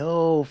like,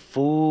 "Yo,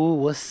 fool,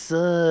 what's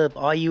up?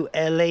 All you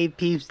LA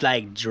peeps,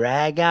 like,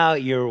 drag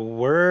out your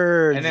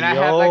words, And then yo." I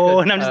have,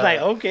 like, and I'm just like,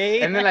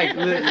 okay. And then like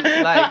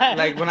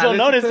when I don't listen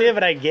notice to, it,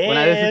 but I guess when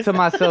I listen to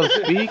myself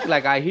speak,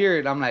 like I hear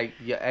it, I'm like,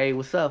 yeah, hey,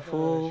 what's up,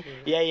 fool?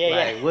 yeah.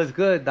 Like, what's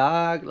good,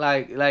 dog?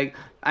 Like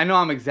I know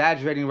I'm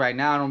exaggerating right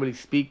now. I don't really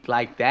speak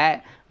like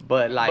that.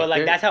 But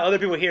like that's how other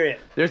people hear it.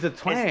 There's a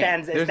twang.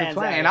 It There's a stands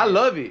twang, out. and I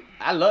love it.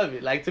 I love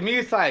it. Like to me,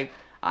 it's like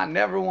I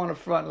never want to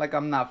front like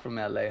I'm not from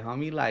LA,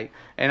 homie. Like,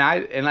 and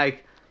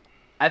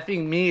I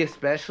think me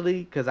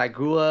especially, because I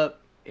grew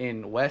up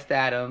in West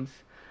Adams.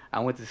 I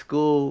went to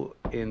school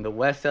in the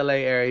West LA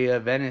area,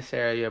 Venice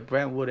area,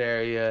 Brentwood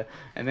area,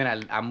 and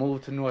then I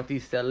moved to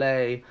Northeast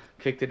LA,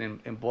 kicked it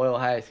in Boyle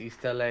Heights,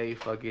 East LA,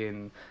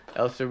 fucking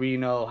El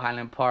Sereno,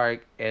 Highland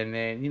Park, and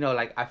then, you know,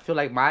 like, I feel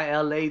like my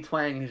LA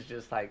twang is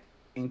just, like,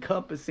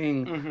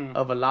 encompassing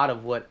of a lot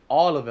of what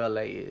all of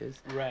LA is.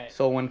 Right.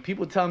 So when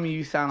people tell me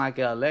you sound like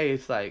LA,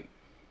 it's like,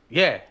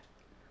 yeah,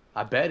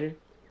 I better.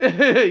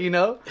 You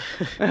know?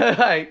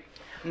 Like...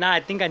 Nah,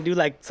 I think I do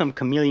like some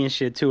chameleon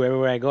shit too.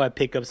 Everywhere I go, I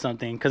pick up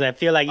something because I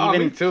feel like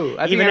me too.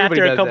 I think even everybody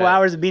after a does couple that.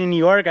 hours of being in New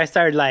York,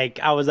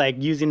 I was like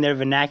using their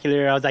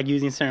vernacular. I was like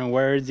using certain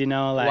words, you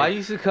know, like Well, I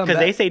used to come because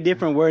back... they say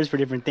different words for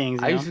different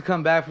things. I used to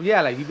come back from,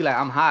 like, you'd be like,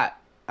 I'm hot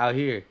out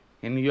here.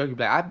 In New York, you'd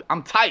be like,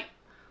 I'm tight.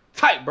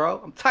 Tight,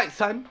 bro. I'm tight,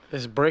 son.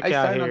 It's break Hey,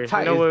 out son, here. I'm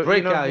tight. You know It's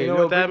break out here. You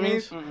know what that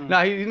means?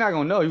 No, he's not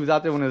going to know. He was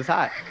out there when it was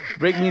hot.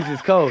 Break means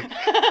it's cold.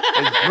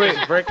 It's break.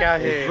 It's break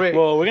out here. Break.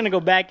 Well, we're gonna go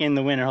back in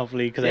the winter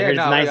hopefully because I heard it's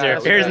nicer.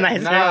 Here's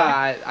nicer.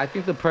 Nah, I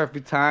think the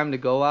perfect time to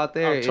go out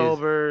there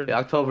October, is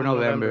October,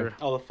 November.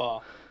 Oh, the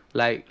fall.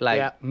 Right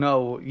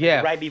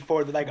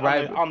before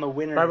on the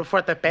winter. Right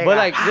before the pega. But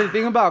like the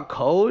thing about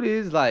cold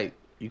is like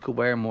you could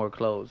wear more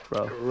clothes,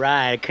 bro.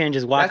 Right, couldn't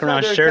just walk That's why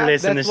around they're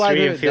shirtless in the that's why street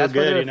they're- and feel that's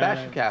why they're good, a you know.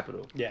 fashion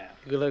capital. Yeah.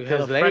 You look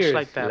Because hella fresh layers,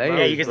 like that, layers. bro.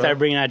 Yeah, you can bro. start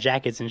bringing out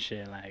jackets and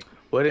shit. Like,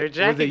 Their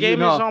jacket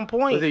game is on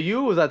point. Was it you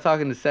or was I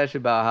talking to Sesh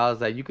about how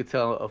it's like you could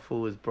tell a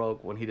fool is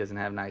broke when he doesn't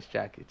have nice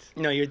jackets?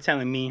 no, you're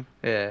telling me.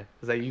 Yeah.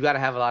 It's like you gotta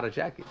have a lot of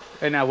jackets.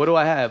 And now what do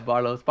I have,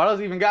 Barlos?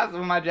 Barlos even got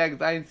some of my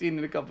jackets I ain't seen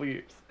in a couple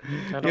years.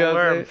 I don't You know what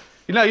wear I'm 'em. saying?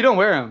 You know, you don't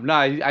wear them. No,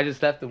 I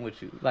just left them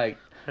with you. Like,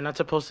 They're not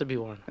supposed to be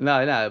worn.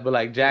 no, but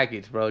like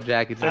jackets, bro.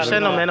 Jackets. They're are-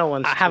 sentimental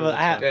ones. I have too, a,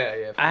 I have, so.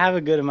 Yeah. I have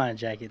a good amount of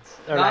jackets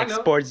or No, I like know.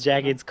 sports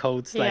jackets,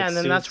 coats, Yeah, like and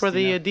then that's suits, where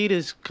the you know?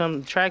 Adidas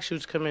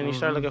tracksuits come in. You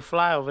start looking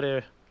fly over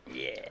there.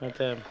 Yeah. With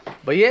them.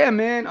 But yeah,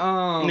 man.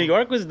 New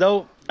York was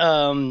dope.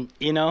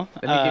 You know.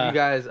 Let me give you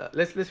guys.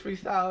 Let's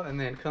freestyle and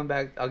then come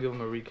back. I'll give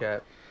them a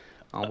recap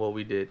on what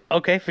we did.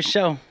 Okay, for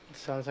sure.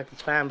 Sounds like a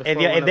plan.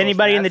 If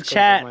anybody in the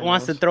chat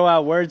wants to throw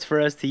out words for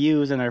us to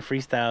use in our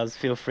freestyles,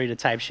 feel free to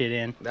type shit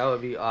in. That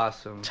would be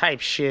awesome. type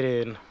shit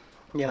in.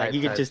 Yeah, like Type-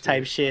 you could type just shit.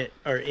 type shit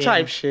or in.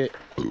 Type shit.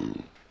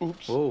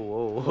 Oops.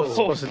 Whoa.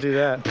 Supposed to do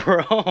that.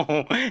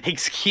 Bro,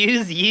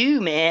 excuse you,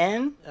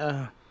 man.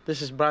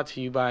 This is brought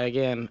to you by,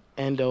 again,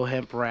 Endo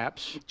Hemp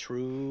Raps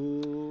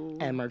True.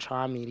 and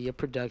Merchar Media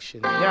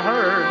Production. You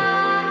heard.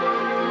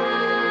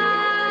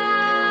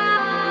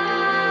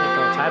 Like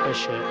that type of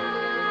shit.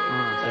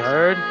 You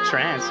heard?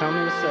 Trance,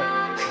 homie, what's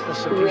up?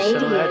 That's a piece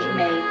of Radio legend.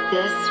 made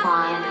this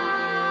one.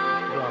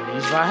 You on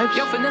these vibes?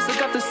 Yo, Vanessa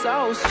got the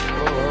sauce.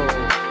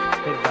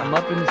 I'm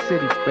up in the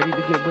city, ready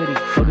to get witty.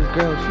 Oh, this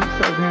girl, she's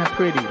so damn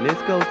pretty.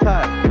 Let's go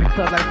top, in the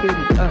club like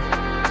 50.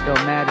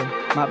 Don't matter,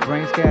 my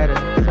brain scatter.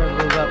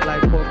 Serve up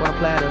like pork on a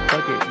platter.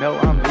 Fuck it, no,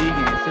 I'm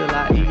vegan, still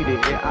I eat it.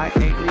 Yeah, I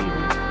ain't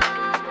leaving.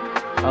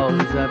 Oh,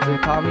 he's up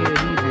and call me a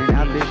heathen.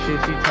 Out this shit,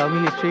 she told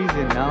me it's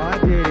treason. No, I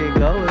didn't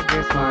go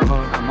against mine.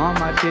 I'm on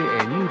my shit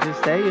and you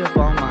just stay up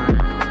on mine.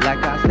 Like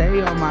I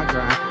stay on my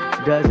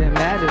grind. Doesn't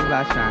matter if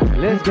I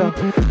shine. Let's go.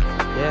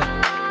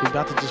 Yeah. We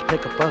about to just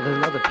pick up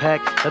another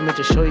pack. Let me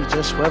just show you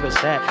just where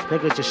it's at.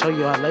 Nigga, just show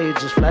you I lay it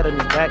just flat on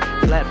your back.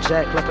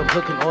 Flapjack like I'm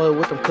cooking oil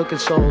with them cooking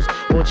souls.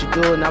 What you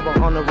doing? Now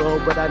I'm on the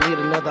road, but I need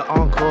another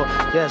encore.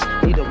 Yes,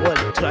 need a one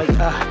take.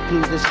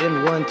 Do this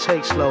in one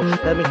take slow.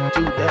 Let me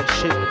do that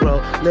shit, bro.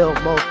 Lil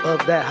more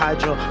of that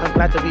hydro. I'm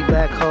glad to be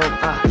back home.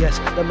 Yes,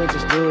 let me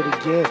just do it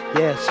again.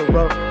 Yeah, so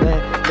roll,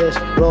 man, let's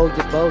roll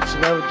your boats. You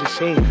never just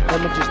seen.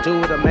 Let me just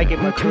do it. I'm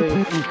making my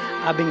cream.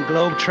 I've been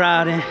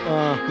globe-trotting,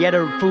 yeah,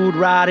 the food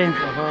riding.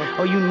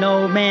 Oh, you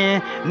know,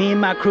 man, me and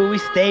my crew, we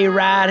stay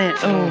riding.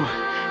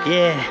 Oh,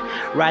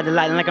 yeah, ride the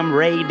light like I'm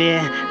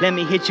raiding. Let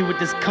me hit you with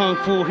this kung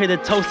fu. Hear the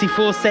toasty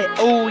fool say,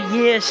 oh,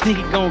 yeah,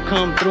 Sneaky gon'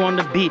 come through on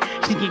the beat.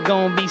 Sneaky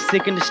gon' be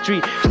sick in the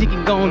street. Sneaky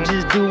gon'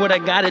 just do what I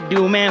gotta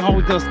do, man.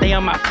 Always gonna stay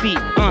on my feet.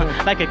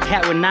 Like a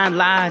cat with 9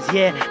 lives,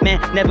 yeah, man,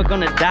 never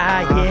gonna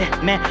die,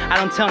 yeah, man. I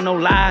don't tell no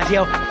lies,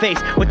 yo, face,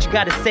 what you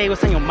gotta say,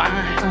 what's on your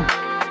mind?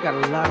 Got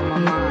a lot on my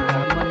mind,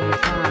 got money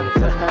and time.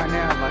 Just right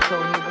now, if I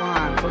told me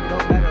wine, but no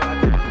matter, I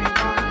typically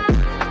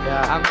wine.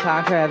 Yeah, I'm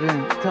time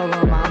traveling, told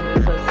them I'm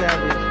just so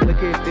savage.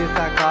 Look at this,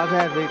 I cause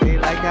havoc. They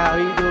like how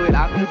he do it,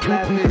 I'm just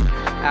laughing.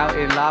 Out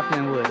in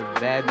Laughlin with a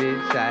bad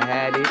bitch, I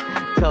had it.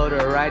 Told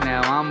her right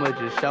now, I'ma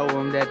just show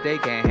them that they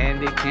can't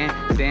hand it, can't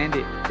stand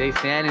it. They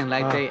standing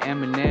like they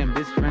Eminem,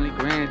 this friendly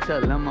grin.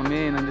 Tell them I'm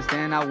in,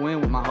 understand I win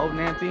with my whole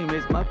damn team.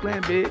 It's my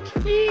plan, bitch.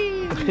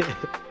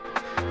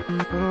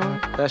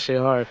 That shit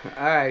hard.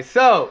 Alright,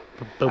 so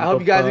I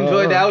hope you guys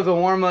enjoyed that. That was a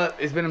warm-up.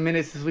 It's been a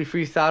minute since we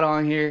freestyled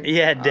on here.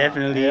 Yeah,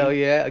 definitely. Hell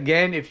yeah.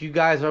 Again, if you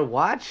guys are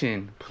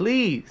watching,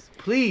 please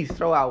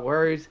throw out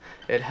words.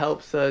 It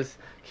helps us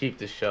keep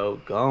the show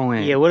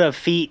going. Yeah, what up,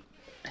 feet?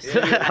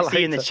 Yeah, I see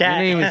you in the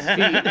chat. Your name is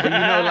feet, but you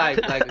know,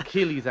 like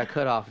Achilles, I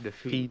cut off the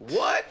feet.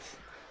 What?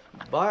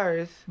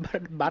 Bars.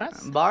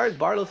 Baras?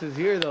 Barlos is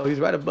here though. He's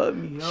right above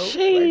me, yo. Right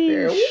Sheesh.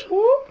 there. Whoop,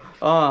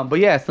 whoop. But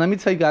yes, let me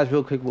tell you guys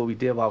real quick what we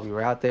did while we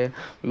were out there.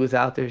 We was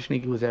out there.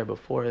 Sneaky was there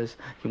before us.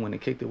 He went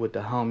and kicked it with the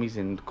homies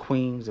in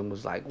Queens and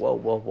was like, whoa,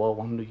 whoa, whoa,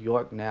 I'm New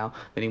York now.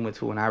 Then he went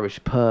to an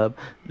Irish pub,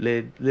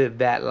 lived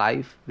that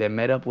life. Then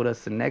met up with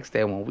us the next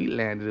day. When we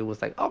landed, it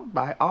was like,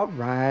 all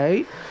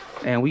right.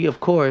 And we, of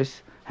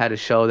course, had a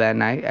show that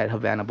night at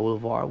Havana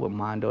Boulevard with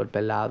Mando El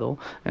Pelado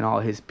and all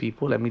his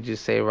people. Let me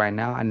just say right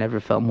now, I never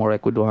felt more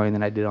Ecuadorian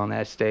than I did on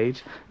that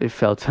stage. It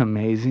felt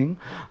amazing.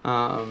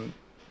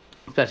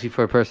 Especially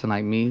for a person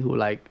like me who,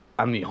 like,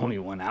 I'm the only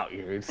one out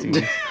here, it seems.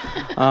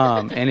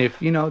 And if,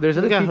 there's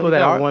other people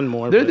that are... one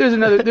more.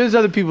 There's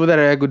other people that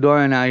are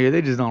Ecuadorian out here.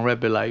 They just don't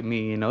rep it like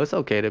me, It's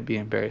okay to be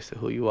embarrassed of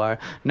who you are.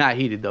 Not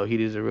Heated, though.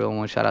 Heated's a real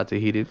one. Shout out to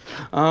Heated.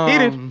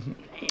 Heated.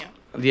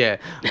 Yeah.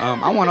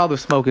 I want all the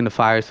smoke in the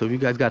fire, so if you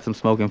guys got some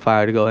smoke and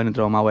fire to go ahead and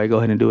throw my way, go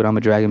ahead and do it. I'm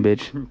a dragon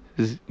bitch. You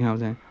know what I'm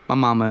saying? My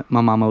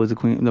mama was the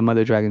queen, the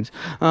mother of dragons.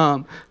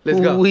 Let's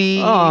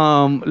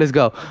go. Let's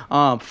go.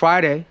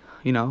 Friday,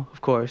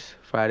 of course,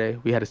 Friday,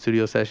 we had a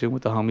studio session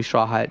with the homie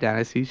Straw Hat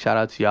Dynasty. Shout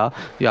out to y'all.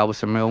 Y'all was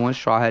some real ones.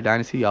 Straw Hat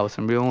Dynasty, y'all was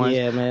some real ones.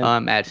 Yeah,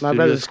 man. At My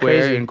Studio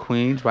Square crazy. in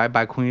Queens, right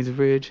by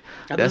Queensbridge.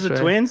 Are those the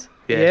twins?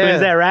 Yeah. Twins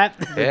that rap?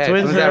 Yeah, Twins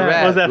twins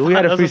that that rap. We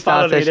had a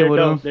freestyle session with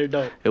them. They're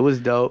dope. It was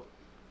dope.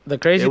 The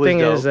crazy It was thing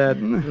dope. is that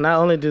not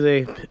only do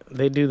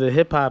they do the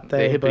hip hop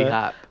They thing, hippie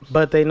hop.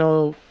 but they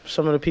know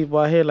some of the people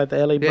out here, like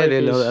the LA Yeah, Breakers.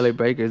 they know the LA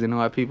Breakers. They know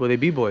our people. They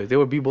B-boys. They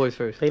were B-boys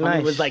first. They Homie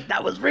nice. was like,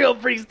 that was real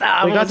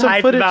freestyle. We I got was some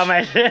hyped footage. about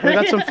my shit. We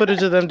got some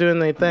footage of them doing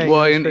their thing.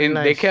 Well, It's and pretty they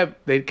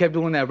nice. kept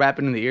doing that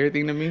rapping in the ear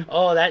thing to me.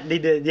 Oh, that they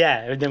did,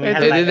 yeah. And then we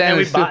had They like, did that and, in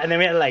we the bought, and then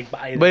we had like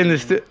buy. But in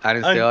the I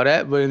didn't say all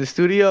that. But in the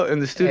studio,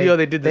 Hey,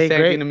 they did the they same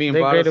great- thing to me and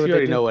they Bartos. great at You what they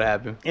already do. know what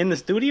happened. In the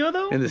studio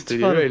though. In the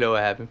studio, fun. you already know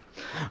what happened.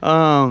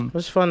 It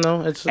was fun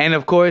though. It's And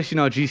of course,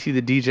 GC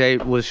the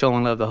DJ was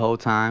showing love the whole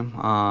time.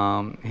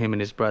 Him and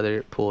his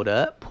brother pulled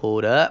up.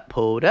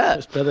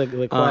 his brother,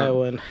 the quiet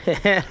one.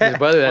 His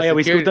brother, Oh, yeah,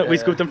 we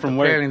scooped him from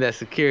work. Apparently, that's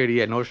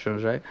security at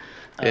Nordstrom's, right?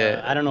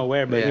 Yeah. I don't know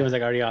where, but Yeah. he was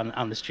like already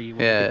on the street.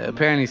 Yeah,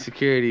 apparently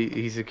security.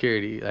 He's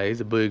security. Like,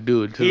 he's a big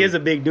dude too. He is a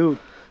big dude.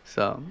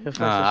 So Yeah,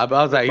 fuck I this-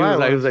 was like, he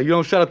quiet was like, you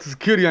don't shout out to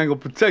security, I ain't gonna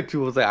protect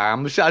you. I was like, I'm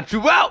gonna shout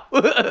you out.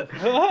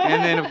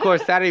 And then of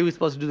course Saturday we were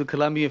supposed to do the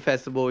Colombian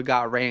Festival. It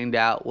got rained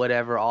out.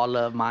 Whatever. All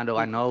love, Mondo.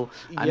 I know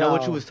what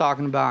Yo. you was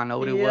talking about. I know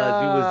what it was. We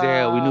was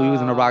there. We knew he was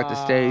gonna rock the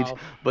stage. Yo.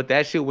 But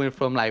that shit went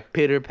from like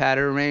pitter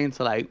patter rain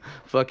to like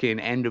fucking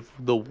end of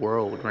the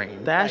world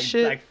rain. That Like,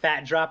 shit. like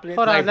fat droplets.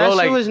 Hold on, like, that bro, shit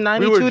like, was we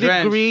 92 were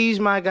drenched. degrees,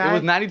 my guy. It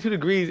was 92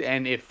 degrees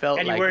and it felt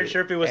And like you weren't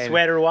sure if it was and-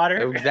 sweat or water.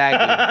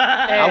 Exactly.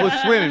 I was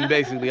swimming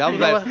basically. I was You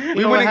know like, what- you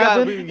we know went what and got.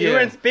 happened? You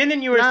weren't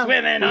spinning, you were Nah,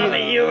 swimming. we-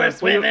 Only you were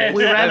swimming.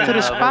 We ran to the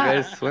Yeah, spot.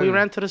 guys We swimming.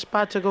 ran to the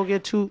spot to go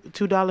get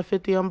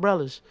 $2.50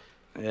 umbrellas.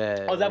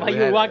 Yeah. Oh, is that why we you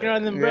were had- walking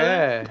around them,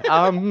 brother? Yeah.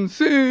 I'm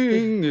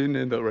singing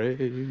in the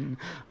rain.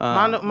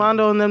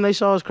 Mondo and them, they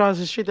saw us cross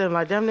the street. They're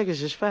like, damn niggas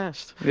just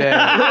fast.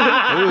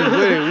 Yeah.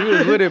 We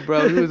was with it,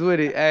 bro. We was with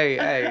it. Hey.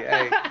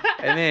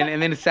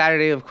 And then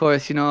Saturday, of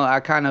course, I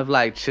kind of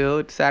like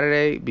chilled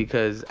Saturday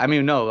because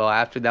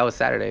after that was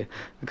Saturday,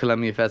 the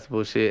Colombian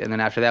Festival shit, and then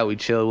after that we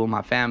chilled with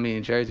my family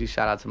in Jersey.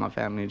 Shout out to my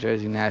family in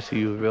Jersey. Nasty,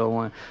 you a real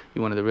one.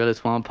 You one of the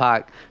realest one,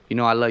 Pac.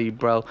 I love you,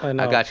 bro. I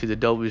know. I got you the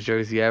dopest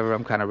jersey ever.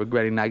 I'm kind of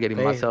regretting not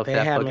getting myself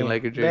that had fucking me,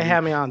 Laker jersey. They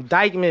had me on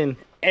Dykeman.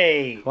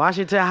 Hey,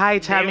 Washington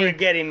Heights had they were me.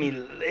 getting me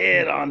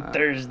lit on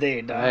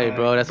Thursday, dog. Hey,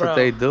 bro, that's Bro. what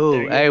they do.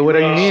 They're Hey, what do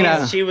you getting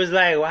mean? me- She was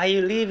like, "Why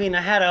you leaving?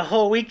 I had a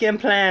whole weekend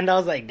planned." I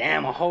was like,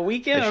 "Damn, a whole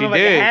weekend? I She don't know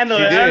if I did. can handle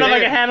She it. I did. don't know if I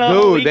can handle a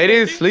whole Dude, weekend." they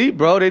didn't sleep,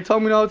 bro. They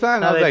told me the whole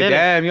time. No, I was they like, didn't.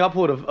 damn, y'all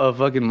pulled a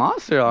fucking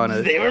monster on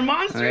us. They were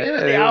monsters. Yeah,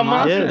 they all were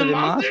monsters. They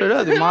monstered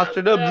up. They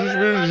monstered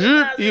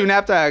up. Even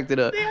after I acted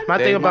up. My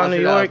They thing about New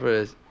monstered out York- for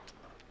us.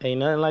 Ain't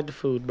nothing like the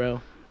food,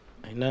 bro.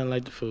 Ain't nothing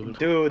like the food.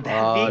 Dude,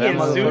 that Oh, that vegan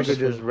motherfucker sushi.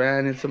 just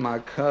ran into my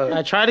cup.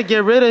 I tried to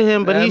get rid of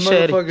him, but that he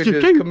said, motherfucker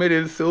just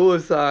committed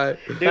suicide.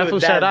 Dude, That fool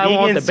said, "I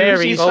want vegan the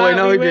berries." sushi Oh, wait, spot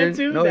no, we he went didn't.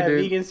 to, No, he that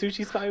didn't. vegan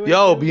sushi spot we went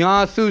Yo, to.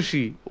 Beyond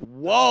Sushi.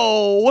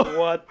 Whoa.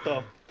 What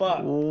the fuck?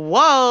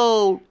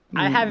 Whoa.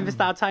 I haven't even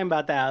stopped talking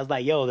about that. I was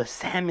like, yo, the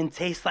salmon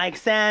tastes like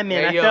salmon.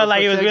 Hey, I yo, felt like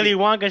so it was check really it.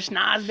 Wonka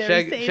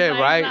Schnozberry. Check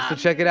right. So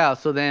check it out.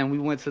 So then we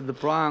went to the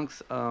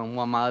Bronx. One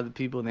of my other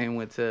people then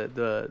went to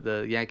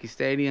the Yankee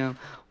Stadium.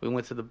 We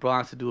went to the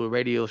Bronx to do a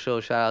radio show.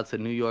 Shout out to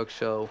New York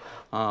show.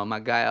 My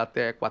guy out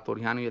there,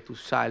 Ecuatoriano, ya tu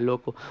sabes,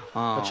 loco.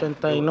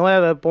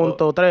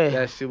 89.3.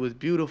 That shit was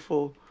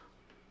beautiful.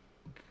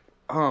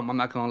 I'm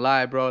not gonna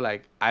lie, bro.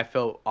 Like, I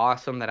felt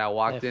awesome that I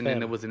walked in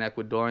and FM. it was an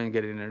Ecuadorian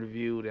getting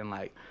interviewed and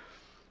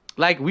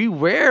like we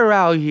rare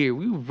out here.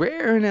 We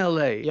rare in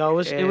LA. Yo, it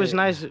was And-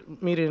 nice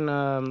meeting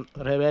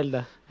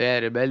Rebelda. Yeah,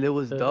 the Rebelde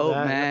was dope,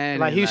 man.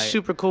 Like, and, he's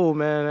super cool,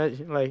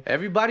 man. Like,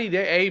 Everybody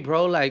there, hey,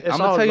 bro, like, It's I'm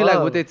gonna all tell you, like,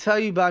 love. what they tell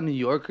you about New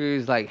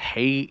Yorkers, like,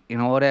 hate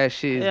and all that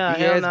shit is Yeah,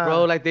 hell BS, nah.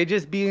 bro. Like, they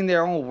just be in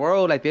their own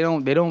world. Like, they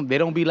don't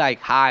be like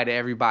hi to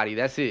everybody.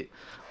 That's it.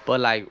 But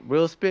like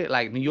real spit,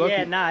 like New York.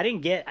 Yeah, nah, I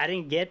didn't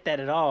get that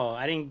at all.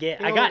 I know,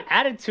 got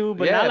attitude,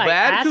 but yeah, not like but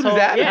attitude asshole.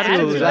 is attitude. Yeah,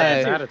 attitude.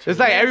 Like, attitude. it's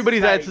like Yes,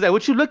 everybody's like- attitude. Like,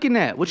 what you looking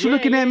at? What you Yeah,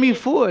 looking at yeah, me yeah.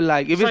 for?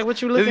 Like, if It's like,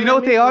 what you 'cause looking you know at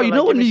what me they for? are. You Like,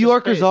 know what give me New some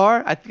Yorkers space.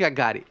 are? I think I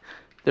got it.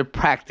 They're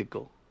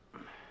practical.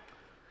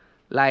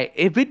 Like,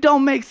 if it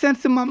don't make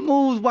sense in my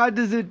moves, why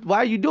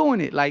are you doing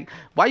it? Like,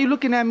 why you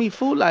looking at me,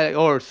 fool? Like,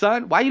 or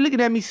son, why you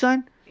looking at me,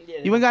 son?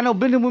 You ain't got no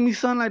business with me,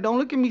 son. Like, don't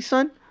look at me,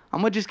 son.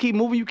 I'm gonna just keep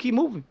moving. You keep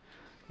moving.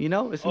 You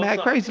know, it's mad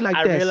Also, crazy like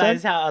I that,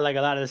 realized son. how like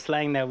a lot of the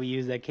slang that we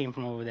use that came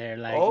from over there.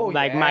 Like, Oh,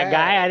 like yeah. my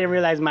guy. I didn't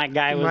realize my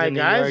guy was My a New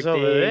guy's York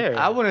over thing. there.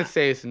 I wouldn't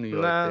say it's a New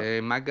York Nah.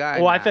 thing. My guy.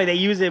 Well, I nah. feel like they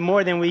use it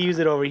more than we use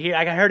it over here.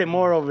 I heard it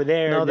more over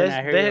there No, than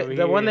I heard it over the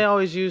here. one they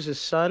always use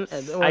is son.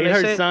 And when I they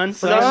heard say, son, when they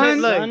son, say,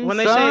 look, son, when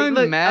they son,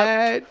 say, look,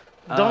 mad.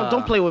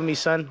 don't play with me,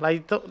 son.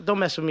 Like, don't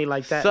mess with me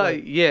like that. Son,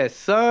 Like, yeah,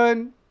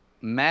 son,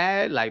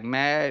 mad. Like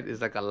mad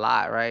is like a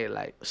lot, right?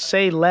 Like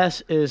say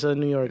less is a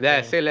New York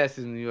that. thing. Say less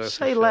is New York. for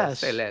Say sure. less.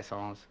 Say less,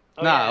 Holmes.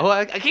 Oh, nah, yeah. well,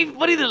 I keep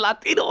putting the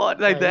Latino on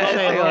like that. Say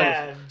Say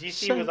less. yeah,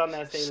 GC was on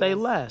that. Say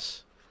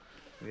less.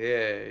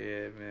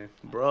 Yeah, man,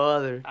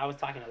 brother. I was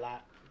talking a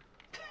lot.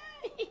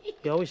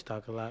 You always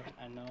talk a lot.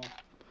 I know.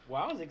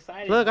 Well, I was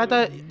excited. Look, I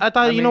dude.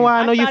 thought. You know mean, why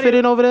I know I you thought fit it-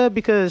 in over there?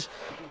 Because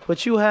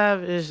what you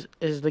have is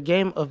the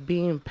game of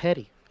being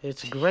petty.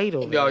 It's great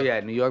over Oh there. yeah,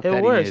 New York. It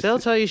pettiness. works. They'll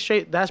tell you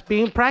straight. That's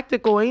being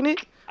practical, ain't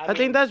it? I mean-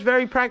 think that's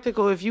very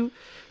practical. If you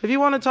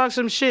want to talk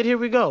some shit, here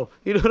we go.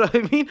 You know what I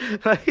mean?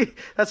 Like,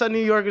 that's how New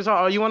Yorkers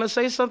are. Oh, you want to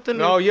say something?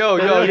 No, yo,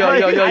 Then- yo, yo, yo, I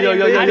yo, didn't- yo, I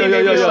yo, didn't yo,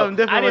 feel yo, yo, yo. something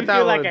different I with didn't that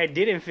feel like one. I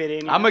didn't fit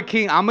in.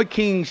 I'm a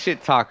king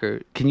shit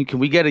talker. Can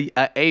we get a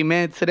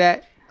amen to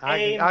that? I'll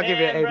give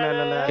you an Amen, amen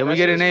on that. Can we That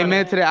get shit an is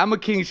amen funny. to that? I'm a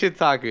king shit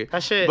talker.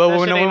 That shit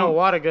ain't no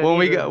water gun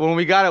when either.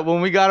 we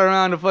got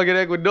around the fucking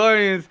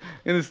Ecuadorians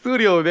in the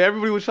studio,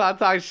 everybody was trying to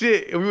talk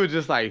shit, and we were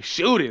just like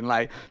shooting.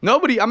 Like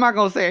nobody, I'm not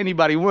gonna say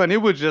anybody won.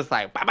 It was just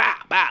like bah, bah,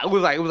 bah. It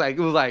was like.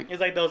 It's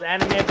like those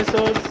anime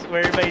episodes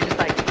where everybody's just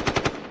like,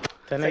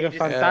 That like nigga you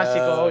just-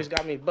 Fantastico always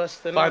got me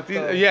busting up.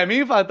 though. Yeah,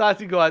 me and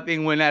Fantastico, I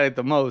think, went at it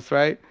the most,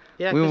 right?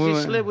 Yeah, we because he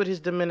went- slid with his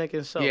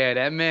Dominican self. Yeah,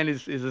 that man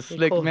is a He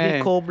slick cold, man.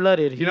 He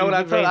cold-blooded. You know what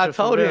I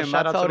told him?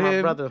 Shout out to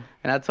my brother.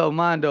 And I told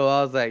Mondo,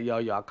 I was like, yo,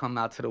 y'all come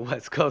out to the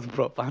West Coast,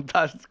 bro.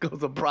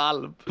 Fantastico's a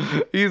problem.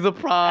 He's a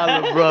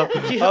problem, bro.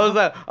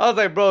 I was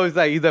like, bro, he's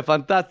like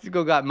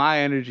Fantastico got my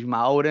energy,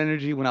 my old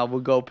energy when I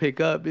would go pick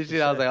up this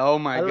shit. I was like, oh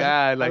my I love- God.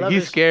 I Like, love he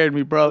his- scared me,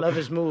 I bro. love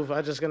his move.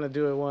 I'm just gonna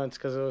do it once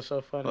because it was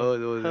so funny. Oh, what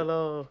was it?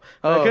 Hello.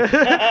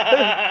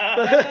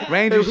 Oh.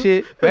 Ranger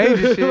shit.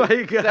 Ranger shit. My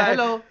Say God.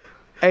 hello.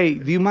 Hey,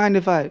 do you mind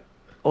if I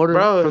order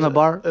Bro, from the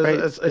bar?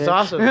 it's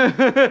awesome.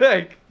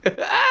 Like,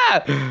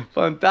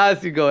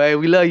 Fantastico. Hey,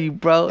 we love you,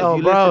 bro. If Oh,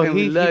 you bro, listening,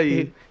 we love he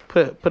you.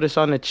 put us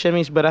on the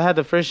chimneys, but I had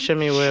the first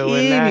chimney with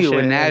Nash With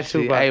and Nashy.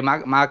 Tupac. Hey,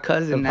 my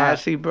cousin The pop.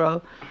 Nashy,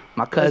 bro.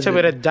 My Let's talk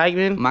about cousin. the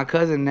Dykeman. My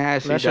cousin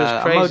Nashy, That shit was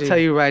dog. I'm gonna crazy. tell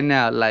you right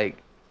now, like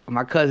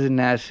my cousin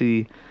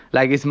Nashy,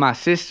 like it's my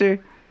sister,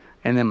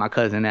 and then my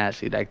cousin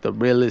Nashy, like the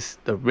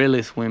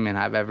realest women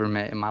I've ever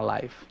met in my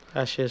life.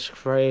 That shit's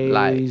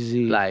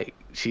crazy. Like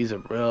she's a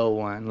real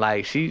one.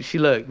 Like she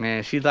look,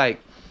 man, she's like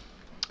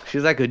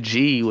a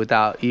G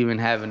without even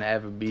having to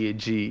ever be a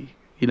G.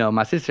 You know,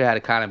 my sister had to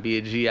kind of be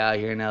a G out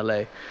here in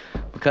LA.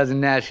 My cousin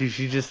Nashy,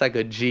 she's just like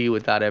a G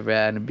without ever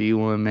having to be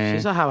one, man.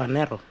 She's a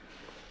habanero.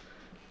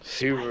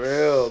 She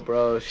real,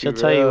 bro. She'll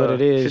tell you what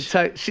it is.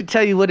 She'll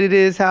tell you what it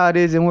is, how it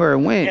is, and where it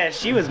went. yeah,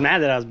 she was mad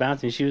that I was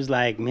bouncing. She was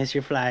like, miss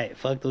your flight.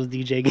 Fuck those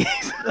DJ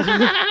gigs.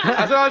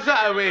 That's what I'm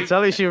trying to make.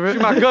 Tell her she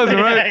my cousin,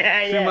 right?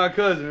 Yeah, She yeah. my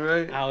cousin,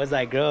 right? I was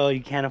like, girl,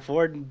 you can't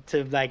afford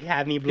to like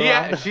have me blow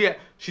Yeah, out.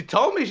 she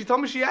told me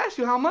she asked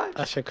you how much.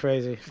 That shit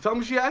crazy. She told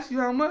me she asked you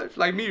how much.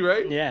 Like me,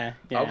 right? Yeah,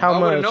 yeah. How I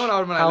would've much? known. I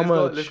would've been like, How let's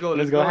go, much? let's go,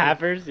 Let's go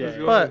halfers. Yeah. Let's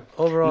go. But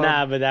overall,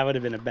 Nah, but that would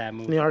have been a bad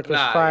move. New York was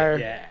Nah, fire.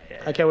 Yeah, yeah.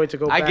 I can't wait to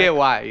go I back. get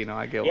why,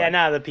 I get why. Yeah,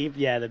 nah, the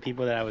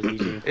people that I was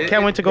DJing for.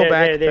 Can't wait to go They're-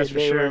 back, they're- that's for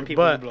they sure. weren't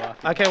people to But blow off.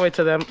 I can't wait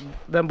till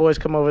them boys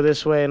come over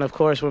this way, and of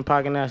course when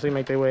Pac and Nasty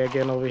make their way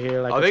again over here.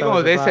 Like Oh, it's they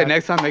always a said vibe.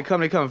 next time they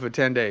come for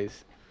 10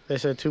 days. They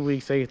said 2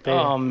 weeks. They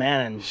Oh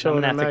man, I'm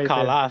Showing gonna have them to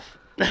call everything. off.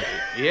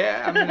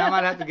 Yeah, I mean, I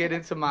might have to get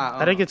into my.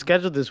 I didn't get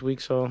scheduled this week,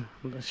 so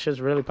this shit's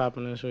really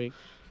popping this week.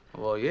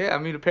 Well, yeah, I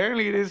mean,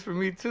 apparently it is for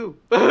me too.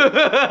 You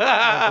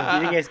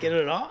didn't get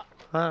scheduled at all?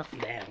 Huh?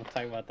 Damn, we'll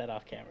talk about that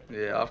off camera.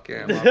 Yeah, off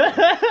camera.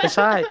 It's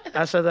alright.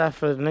 I said that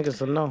for niggas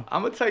to know.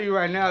 I'm gonna tell you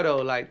right now though,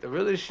 like the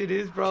realest shit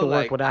is, bro. To work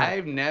Like without.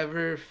 I've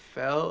never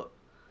felt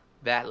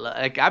that.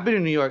 Like I've been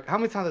in New York. How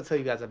many times I tell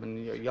you guys I've been in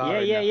New York? Y'all Yeah,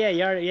 already yeah, know. yeah,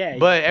 you already, yeah.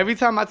 But every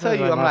time I tell That's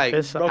you, like I'm my like,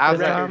 fifth- I was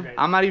fifth like, time.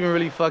 I'm not even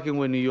really fucking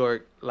with New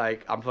York.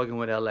 Like I'm fucking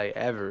with LA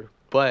ever.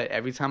 But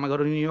every time I go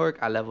to New York,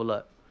 I level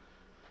up.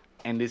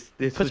 And this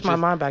Puts was my just-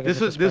 mind back This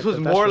into was this was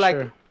perspective, that's more for like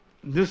sure.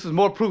 this is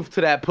more proof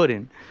to that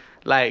pudding.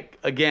 Like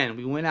again,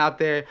 we went out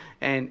there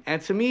and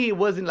to me it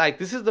wasn't like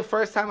this is the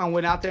first time I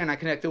went out there and I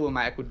connected with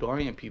my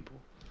Ecuadorian people.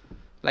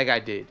 Like I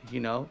did,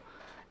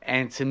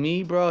 And to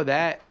me, bro,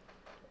 that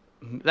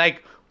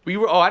like we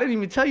were I didn't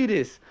even tell you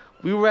this.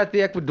 We were at the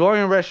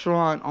Ecuadorian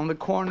restaurant on the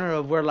corner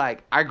of where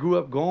like I grew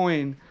up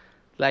going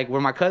like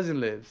where my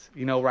cousin lives.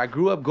 You know, where I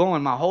grew up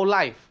going my whole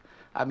life.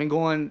 I've been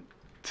going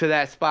to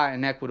that spot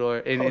in Ecuador,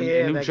 in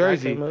New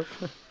Jersey, in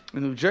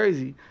New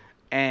Jersey,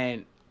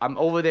 and I'm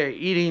over there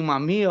eating my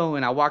meal,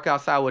 and I walk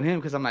outside with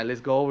him because I'm like,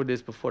 let's go over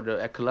this before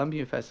the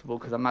Colombian festival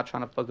because I'm not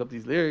trying to fuck up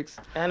these lyrics.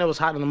 And it was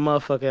hot in the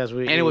motherfucker as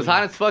we. And it was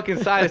hot as fuck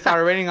inside. It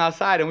started raining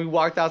outside, and we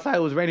walked outside.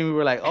 It was raining. We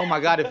were like, oh my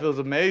god, it feels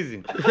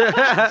amazing.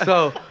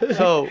 so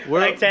we're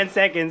like 10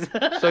 seconds.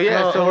 So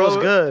yeah, no, so it was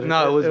good.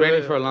 No, it was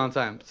raining for a long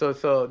time.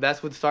 So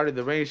that's what started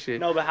the rain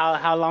shit. No, but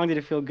how long did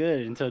it feel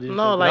good until?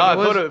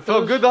 It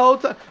felt good the whole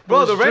time,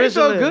 bro. The rain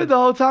felt good the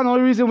whole time. The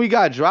only reason we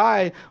got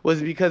dry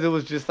was because it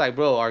was just like,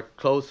 bro, our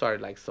clothes started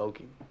like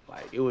soaking.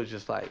 Like it was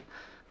just like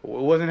it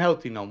wasn't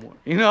healthy no more.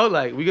 You know,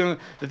 like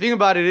the thing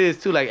about it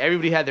is too, like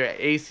everybody had their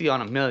AC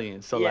on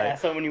 1,000,000. So yeah, like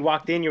so when you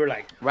walked in, you were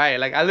like right,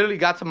 like I literally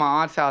got to my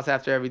aunt's house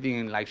after everything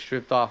and like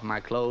stripped off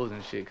my clothes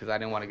and shit because I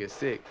didn't want to get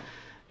sick.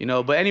 You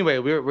know, but anyway,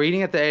 we're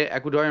eating at the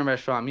Ecuadorian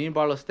restaurant. Me and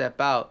Barlow step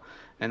out,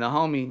 and the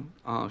homie,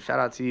 shout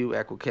out to you,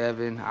 Echo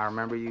Kevin. I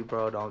remember you,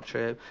 bro. Don't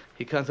trip.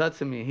 He comes up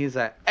to me and he's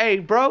like, "Hey,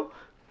 bro,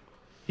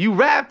 you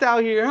rapped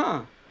out here,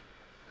 huh?"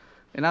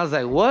 And I was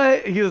like,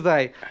 what? He's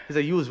like,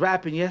 you was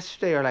rapping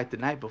yesterday or like the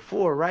night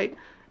before, right?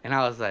 And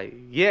I was like,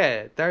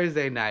 yeah,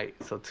 Thursday night,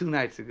 so 2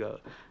 nights ago.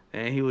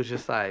 And he was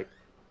just like,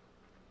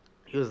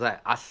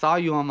 I saw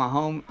you on my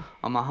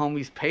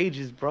homie's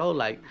pages, bro.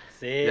 Like,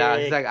 sick. Yeah,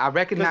 he's like, I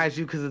recognized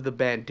you because of the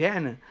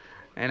bandana.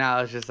 And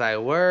I was just like,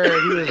 word.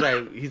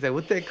 He's like,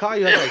 what they call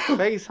you? I was like,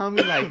 face,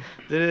 homie, like,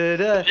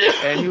 da-da-da-da.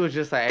 And he was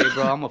just like, hey,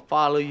 bro, I'm going to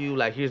follow you.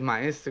 Like, here's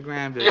my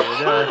Instagram,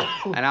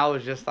 da-da-da. And I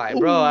was just like,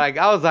 bro, like,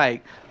 I was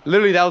like,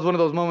 literally, that was one of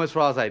those moments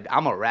where I was like,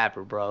 I'm a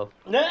rapper, bro.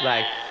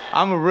 Like,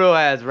 I'm a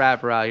real-ass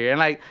rapper out here. And,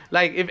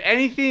 like, if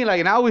anything, like,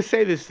 and I always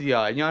say this to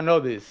y'all, and y'all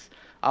know this.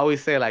 I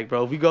always say, like,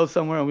 bro, if we go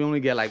somewhere and we only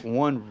get, like,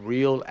 one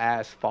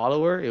real-ass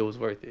follower, it was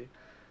worth it.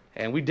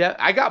 And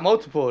I got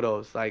multiple of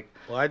those, like.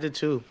 Well, I did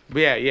too.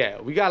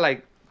 Yeah. We got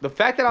like the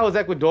fact that I was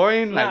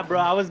Ecuadorian. Nah, like, bro,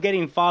 I was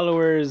getting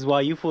followers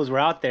while you fools were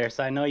out there,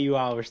 so I know you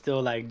all were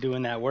still like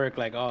doing that work.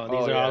 Like, these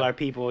are all our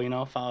people, you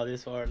know. Follow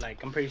this, or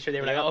like, I'm pretty sure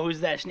they were like, oh, who's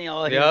that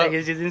Schnell? He's like,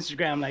 it's his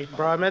Instagram, like.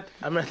 Bro, I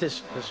met this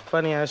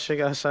funny ass chick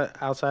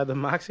outside the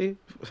Moxie.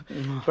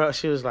 Bro,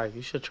 she was like,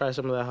 you should try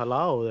some of that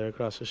halal over there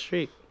across the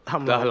street.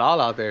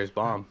 Halal out there is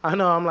bomb. I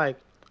know. I'm like,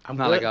 I'm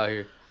not good. Like out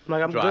here. I'm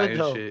like, I'm Dry good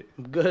though. shit.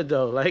 I'm good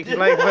though. Like,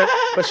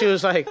 but she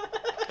was like,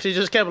 she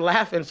just kept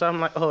laughing. So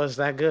I'm like, oh, is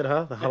that good,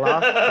 huh? The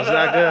halal? Is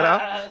that good,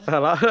 huh? The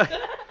halal.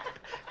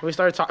 We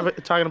started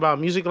talking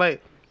about music.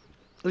 Like,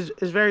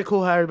 it's very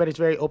cool how everybody's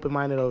very open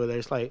minded over there.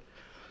 It's like,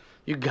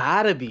 you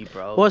gotta be,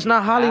 bro. Well, it's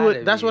not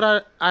Hollywood. That's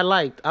what I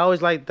liked. I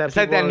always liked that. It's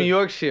like that New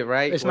York shit,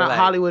 right? It's not like,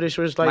 Hollywoodish.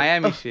 Where it's like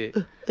Miami shit.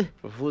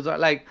 Fools are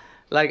like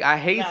I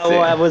hate. Yeah,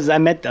 well,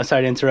 I'm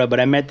sorry to interrupt, but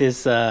I met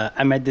this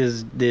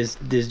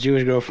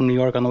Jewish girl from New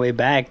York on the way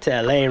back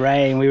to LA,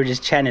 right? And we were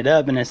just chatting it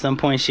up, and at some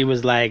point she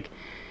was like,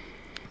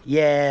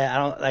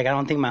 "Yeah, I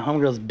don't think my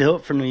homegirl's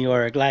built for New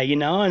York, like, you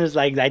know." And it's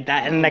like that,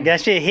 and like that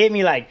shit hit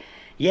me like,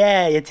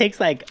 yeah, it takes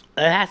like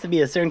it has to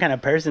be a certain kind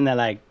of person that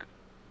like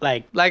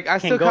I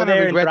still kind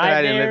of regret that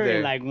I didn't live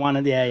there.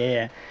 And, like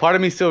yeah. Part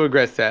of me still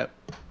regrets that.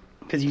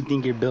 Because you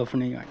think you're built for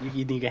New York. You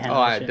think you can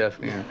handle that shit.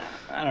 Definitely am.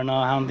 I don't know.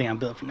 I don't think I'm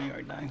built for New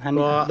York,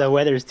 dog. The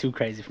weather is too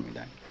crazy for me,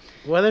 dog.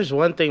 Weather's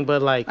one thing,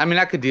 but like... I mean,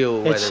 I could deal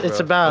with weather, It's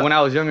bro. about... When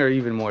I was younger,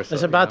 even more so.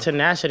 It's about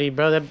tenacity,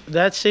 bro.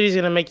 That city's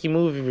going to make you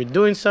move if you're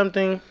doing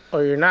something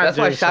or you're not. That's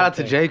why shout out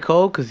to J.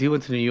 Cole, because he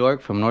went to New York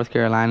from North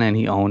Carolina, and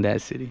he owned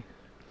that city.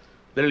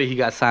 Literally, he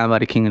got signed by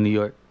the king of New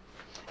York.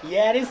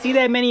 Yeah, I didn't see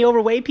that many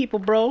overweight people,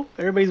 bro.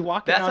 Everybody's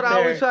walking That's out what there.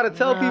 I always try to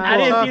tell people. I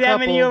didn't see that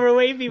many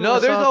overweight people. No,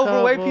 there's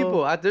overweight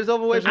people. There's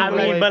overweight people. I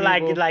mean, but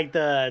people.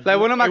 like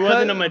one of my it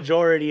wasn't a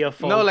majority of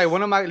folks. No, like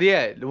one of my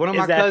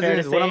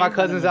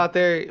cousins out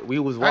there. We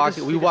was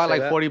walking. We walked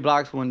like 40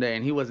 blocks one day,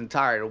 and he wasn't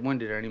tired or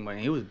winded or anything.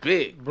 He was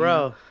big,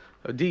 bro.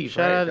 Deep,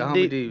 Shout right? out The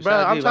homie Deep. Bro,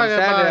 I'm talking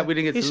about. That we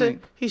didn't get to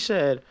link. He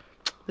said,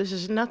 "This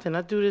is nothing.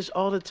 I do this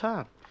all the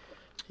time."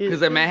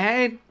 Because in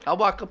Manhattan, I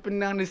walk up and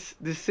down this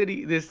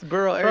city, this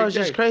borough every day. Bro, it's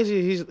just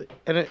crazy.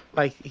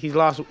 He's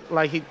lost,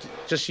 like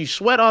you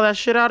sweat all that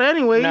shit out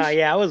anyways. Nah,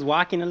 yeah, I was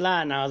walking a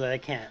lot and I was like, I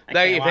can't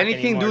if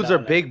anything, dudes are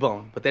big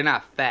bone, but they're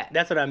not fat.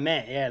 That's what I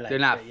meant, yeah. Like, they're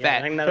not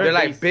fat. Like they're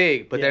like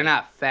big, but they're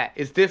not fat.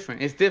 It's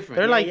different.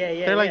 They're like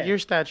your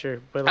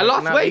stature, but like, I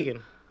lost not weight.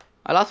 Vegan.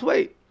 I lost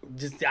weight.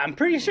 I'm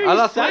pretty sure I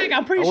lost weight.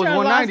 I'm pretty sure I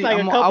lost like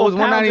a couple I was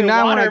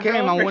 199 when I pounds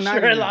came. I'm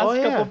 190. I lost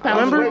a couple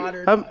pounds of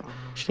water.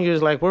 She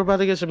was like, we're about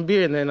to get some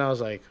beer, and then I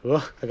was like,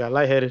 oh, I got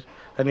lightheaded.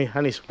 I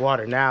need some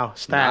water now.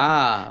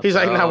 Stat. He's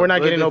like, nah, we're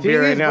not getting no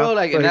beer right now. Bro,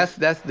 like, and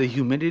that's the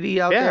humidity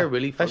out there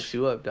really fucks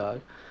you up,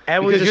 dog.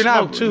 And because you're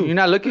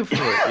not looking for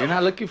it. You're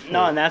not looking for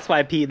No, it. and that's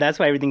why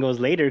everything goes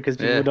later, because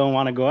people don't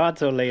want to go out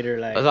till later.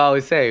 Like, as I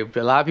always say,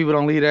 a lot of people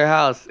don't leave their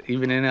house,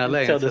 even in LA,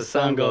 until the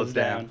sun goes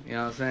down. You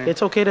know what I'm saying?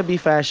 It's okay to be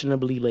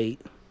fashionably late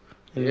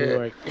in New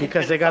York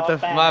because they got the.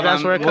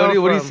 That's where it comes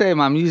from. What do you say?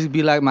 My music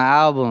be like my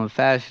album,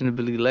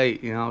 fashionably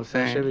late. You know what I'm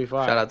saying? That should be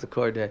fine. Shout out to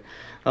Corday.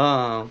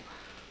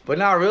 But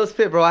now, real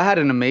spit, bro. I had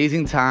an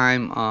amazing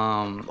time.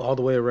 All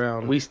the way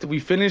around. We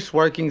finished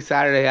working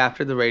Saturday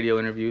after the radio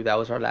interview. That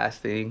was our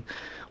last thing.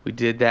 We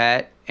did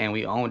that and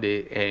we owned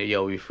it. And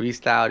yo, we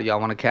freestyled. Y'all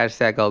want to catch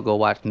that? Go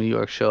watch New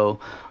York Show,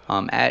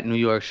 at New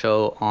York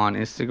Show on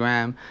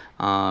Instagram.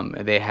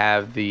 They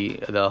have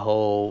the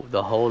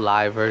whole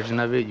live version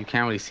of it. You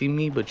can't really see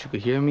me, but you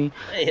could hear me.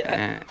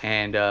 Yeah.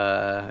 And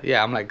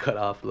yeah, I'm like cut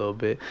off a little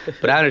bit,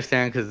 but I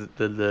understand because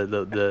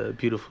the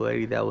beautiful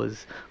lady that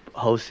was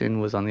hosting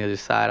was on the other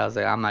side. I was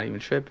like, I'm not even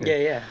tripping.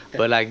 Yeah.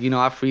 But like, you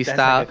know, I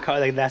freestyle. That's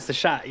like that's the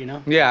shot, you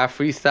know. Yeah, I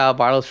freestyle.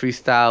 Barlow's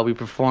freestyle. We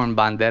performed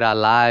Bandera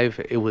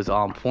live. It was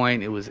on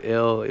point. It was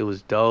ill. It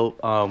was dope.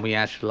 We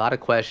answered a lot of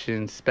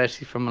questions,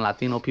 especially from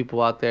Latino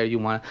people out there. You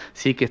want,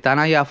 si que están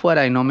allá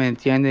afuera y no me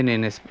entienden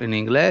en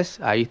inglés,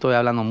 ahí estoy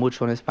hablando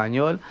mucho en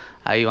español.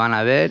 Ahí van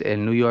a ver el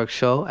New York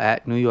Show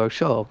at New York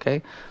Show,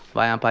 okay?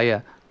 Vayan para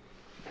allá.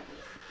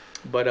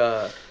 But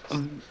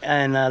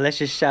And let's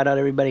just shout out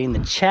everybody in the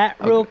chat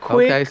real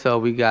quick. Okay, so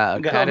we got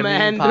Academy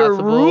Commander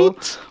Impossible.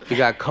 Root. We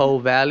got Cole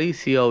Valley,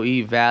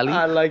 COE Valley.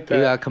 I like that.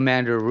 We got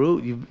Commander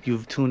Root.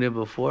 You've tuned in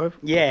before.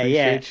 Yeah.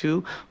 Appreciate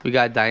you. We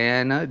got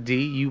Diana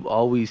D. You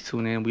always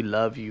tune in. We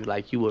love you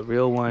like you a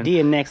real one. D,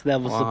 a next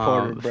level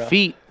supporter, bro.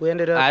 Feet. We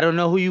ended up. I don't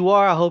know who you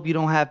are. I hope you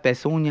don't have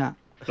pezuña.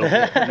 You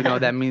know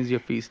that means your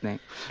feet stink.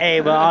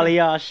 Hey, but all of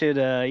y'all should,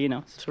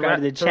 subscribe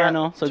to the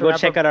channel. So go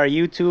check out our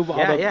YouTube.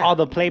 All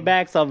the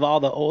playbacks of all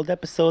the old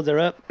episodes are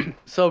up.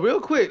 So real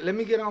quick, let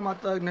me get on my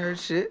thug nerd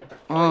shit.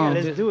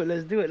 Let's do it.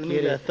 Let's do it. Let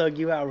me thug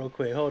you out real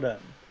quick. Hold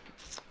up.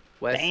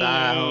 West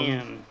Side,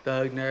 homie,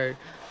 thug nerd.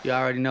 You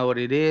already know what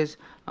it is.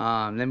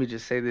 Let me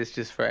just say this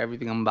just for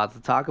everything I'm about to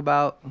talk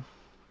about.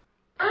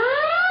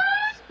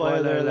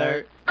 Spoiler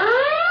alert.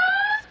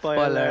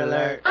 Spoiler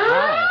alert.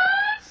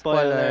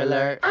 Spoiler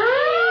alert.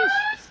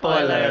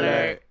 Spoiler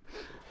alert.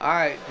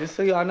 Alright, just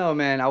so y'all know,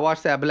 man, I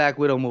watched that Black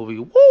Widow movie.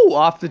 Woo!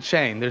 Off the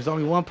chain. There's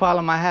only one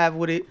problem I have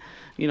with it.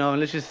 You know, and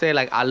let's just say,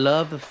 like, I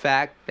love the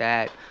fact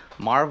that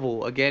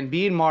Marvel, again,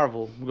 being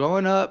Marvel,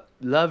 growing up,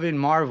 loving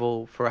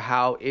Marvel for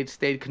how it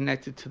stayed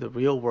connected to the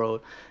real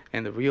world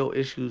and the real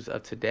issues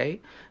of today.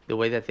 The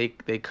way that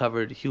they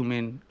covered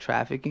human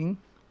trafficking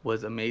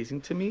was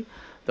amazing to me.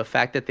 The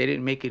fact that they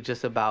didn't make it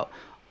just about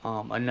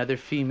another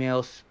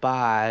female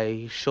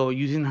spy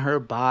using her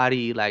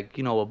body like,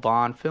 you know, a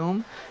Bond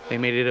film. They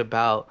made it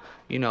about,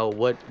 you know,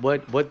 what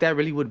that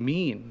really would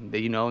mean. They,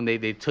 you know, and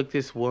they took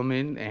this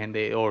woman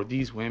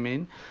these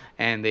women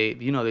and they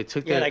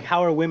took like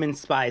how are women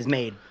spies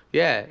made?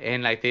 Yeah,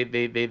 and like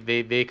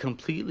they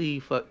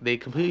completely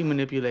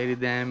manipulated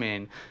them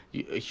and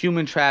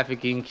human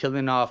trafficking,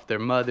 killing off their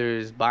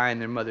mothers, buying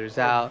their mothers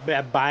out,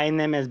 buying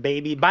them as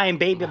buying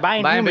humans,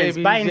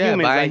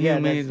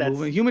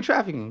 human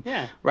trafficking.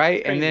 Yeah,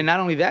 right. Crazy. And then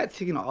not only that,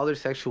 taking all their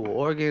sexual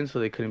organs so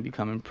they couldn't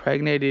become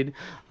impregnated.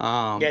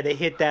 They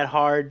hit that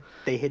hard.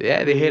 They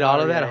hit all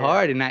of that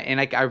hard, and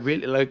I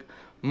really like.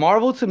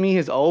 Marvel to me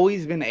has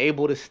always been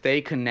able to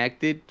stay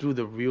connected through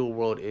the real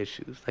world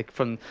issues, like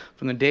from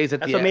the days that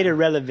that's what made it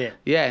relevant.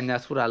 Yeah, and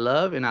that's what I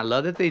love, and I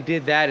love that they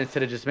did that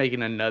instead of just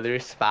making another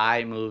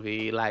spy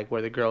movie like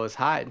where the girl is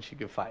hot and she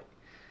can fight,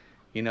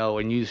 you know,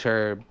 and use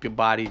her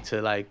body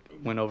to like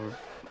win over.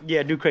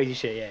 Yeah, do crazy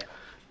shit. Yeah.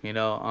 You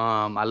know,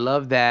 I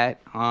love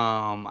that.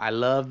 I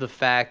love the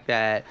fact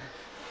that.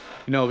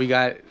 You know, we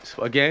got,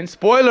 again,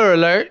 spoiler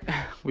alert,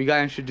 we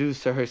got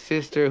introduced to her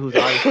sister, who's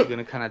obviously going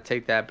to kind of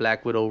take that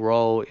Black Widow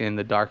role in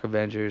the Dark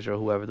Avengers or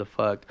whoever the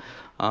fuck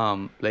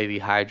Lady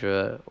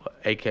Hydra,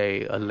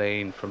 a.k.a.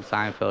 Elaine from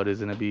Seinfeld, is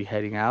going to be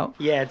heading out.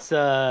 Yeah,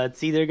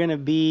 it's either going to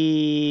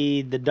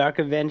be the Dark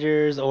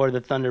Avengers or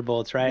the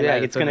Thunderbolts, right? Yeah,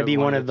 like, it's going to be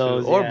one of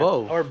those. Or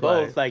both. Or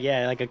both, like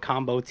a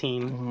combo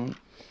team.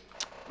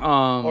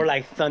 Mm-hmm. Or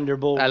like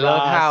Thunderbolt I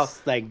love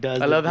Ross,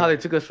 how they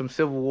took us from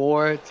Civil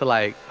War to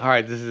like, all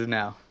right, this is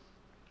now.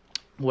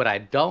 What I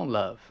don't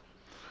love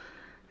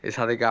is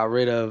how they got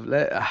rid of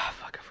I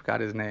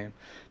forgot his name.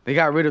 They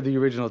got rid of the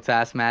original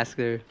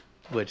Taskmaster,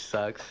 which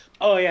sucks.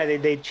 Oh yeah,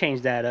 they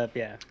changed that up.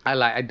 Yeah.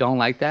 I don't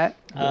like that.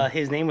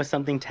 His name was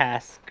something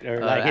Task or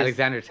like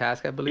Alexander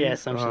Task, I believe. Yeah,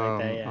 something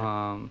like that.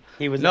 Yeah.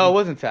 He was. No, it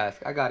wasn't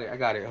Task. I got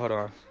it. Hold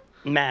on.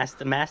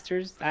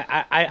 Masters.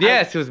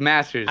 Yes, it was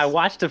Masters. I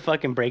watched a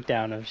fucking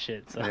breakdown of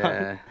shit. So.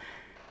 Yeah.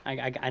 I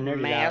nerded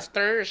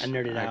Masters. out. I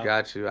nerded out. I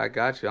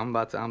got you. I'm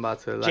about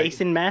to like.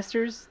 Jason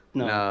Masters?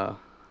 No.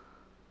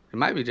 It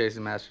might be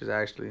Jason Masters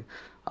actually.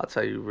 I'll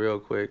tell you real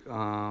quick.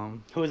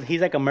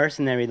 He's like a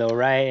mercenary though,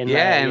 right?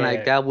 And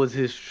like that was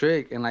his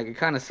trick, and like it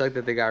kind of sucked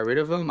that they got rid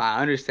of him. I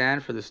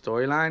understand for the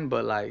storyline,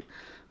 but like,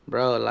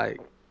 bro,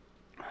 like.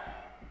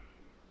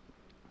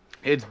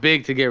 It's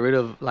big to get rid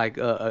of like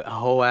a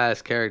whole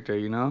ass character,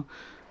 you know.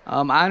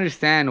 I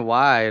understand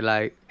why,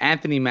 like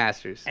Anthony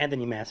Masters, like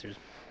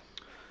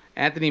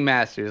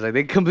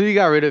they completely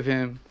got rid of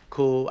him.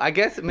 Cool. I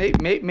guess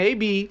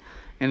maybe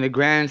in the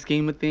grand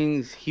scheme of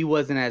things, he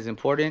wasn't as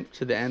important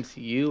to the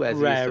MCU as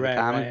he is to the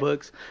comic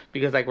books.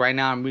 Because like right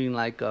now, I'm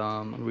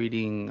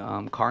reading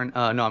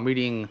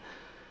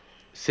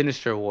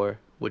Sinister War,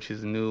 which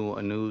is a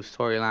new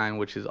storyline,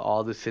 which is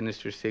all the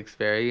Sinister Six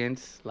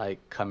variants like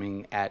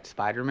coming at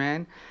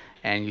Spider-Man,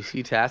 and you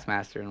see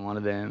Taskmaster in one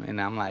of them, and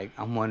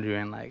I'm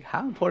wondering like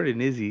how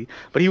important is he?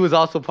 But he was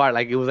also part,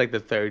 like it was like the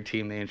third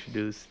team they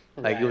introduced.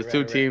 Like it was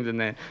two teams, and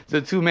then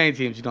the two main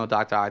teams,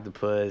 Doctor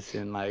Octopus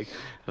and the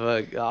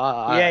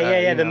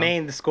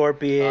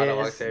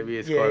Scorpion,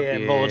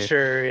 Scorpion,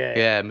 Vulture,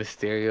 yeah,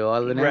 Mysterio,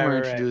 all of them were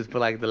introduced, but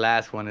like the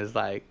last one is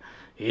like,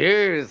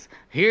 here's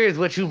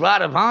what you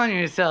brought upon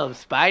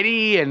yourself,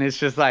 Spidey, and it's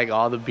just like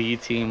all the B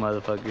team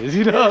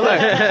motherfuckers,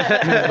 like,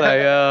 it's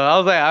like I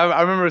was like,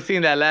 I remember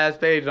seeing that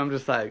last page, and I'm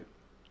just like,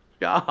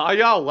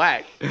 y'all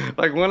whack,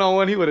 like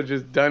one-on-one he would have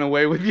just done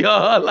away with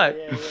y'all, like.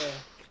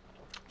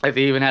 Like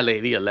they even had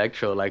Lady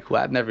Electro, like who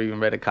I've never even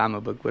read a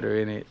comic book with her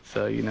in it,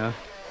 so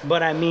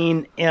But I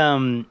mean,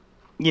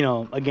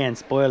 again,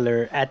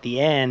 spoiler. At the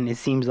end, it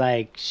seems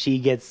like she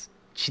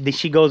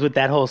goes with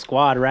that whole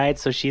squad, right?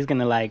 So she's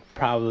gonna like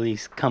probably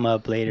come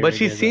up later. But I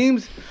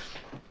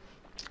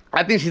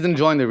think she's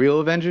enjoying the real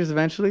Avengers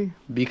eventually,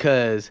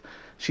 because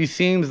she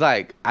seems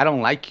like, I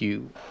don't like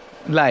you,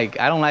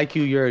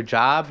 you're a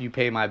job, you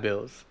pay my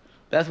bills.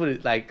 That's what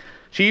it like.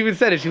 She even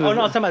said it. She was. Oh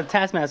no, I'm talking about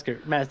Taskmaster.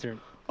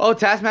 Oh,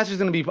 Taskmaster's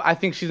gonna be. I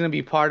think she's gonna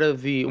be part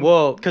of the.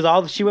 Well,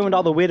 because she went with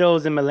all the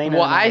widows and Milena.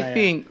 Well, I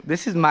think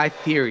this is my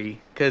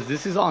theory, because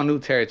this is all new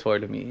territory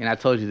to me, and I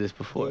told you this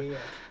before. Yeah.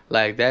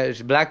 Like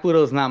that, Black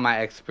Widow is not my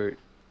expert,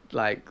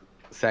 like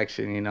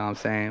section. You know what I'm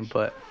saying?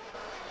 But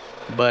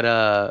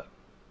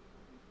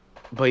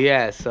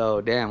yeah.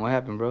 So damn, what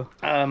happened, bro?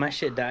 My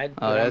shit died.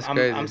 Oh, that's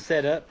crazy. I'm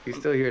set up. He's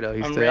still here though.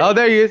 Ready. Oh,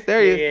 there he is.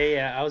 There he is.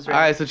 Yeah. I was ready.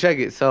 All right, so check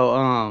it. So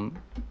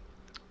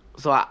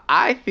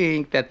I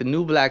think that the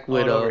new Black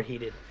Widow.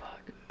 Overheated.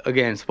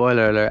 Again,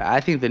 spoiler alert.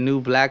 I think the new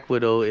Black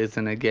Widow is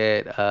gonna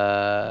get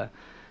the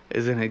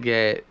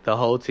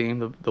whole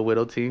team, the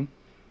Widow team,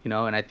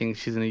 and I think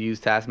she's gonna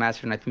use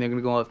Taskmaster, and I think they're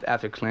gonna go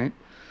after Clint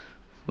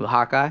with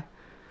Hawkeye,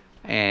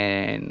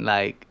 and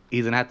like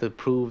he's gonna have to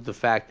prove the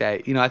fact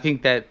that I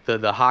think that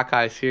the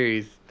Hawkeye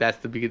series, that's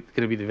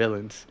gonna be the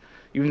villains,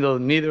 even though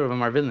neither of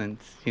them are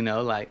villains,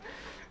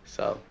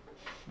 so.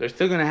 They're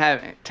still going to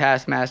have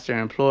Taskmaster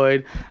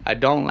employed. I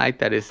don't like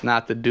that it's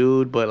not the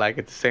dude, but, like,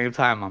 at the same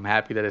time, I'm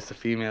happy that it's a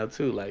female,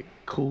 too. Like,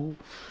 cool.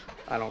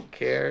 I don't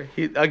care.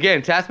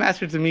 Again,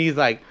 Taskmaster to me is,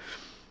 like,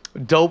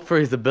 dope for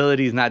his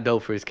abilities, not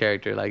dope for his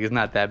character. Like, it's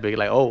not that big.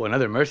 Like, oh,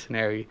 another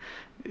mercenary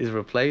is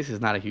replaced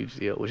is not a huge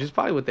deal, which is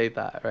probably what they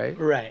thought, right?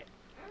 Right.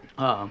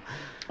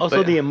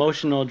 Also, the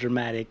emotional,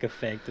 dramatic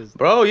effect is...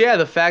 Bro, yeah,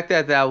 the fact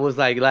that was,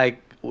 like...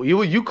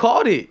 You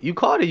called it. You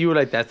were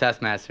like, that's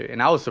Taskmaster,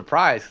 and I was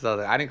surprised because I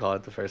was like, I didn't call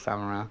it the first time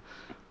around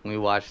when we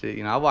watched it.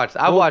 I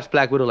watched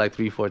Black Widow like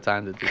 3-4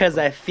 times. Because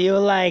I feel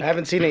like I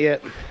haven't seen it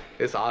yet.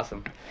 It's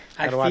awesome.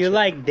 I feel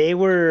like they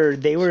were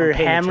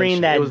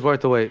hammering that. It was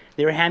worth the wait.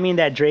 They were hammering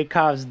that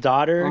Dreykov's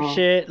daughter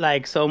shit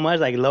like so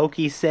much. Like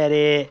Loki said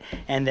it,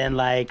 and then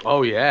like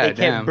they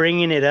kept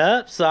bringing it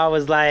up. So I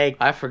was like,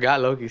 I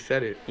forgot Loki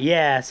said it.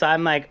 Yeah, so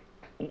I'm like,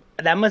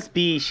 that must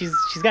be she's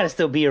got to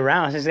still be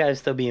around. She's got to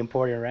still be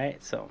important,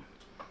 right? So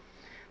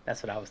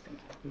that's what I was thinking.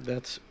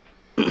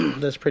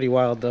 That's pretty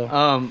wild though.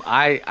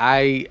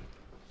 I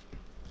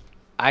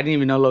didn't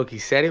even know Loki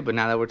said it, but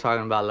now that we're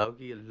talking about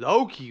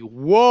Loki,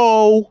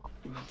 whoa.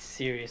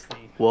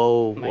 Seriously.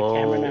 Whoa.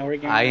 Camera not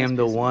working. I am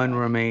the one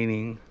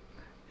remaining.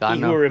 He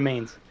who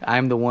remains. I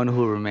am the one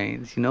who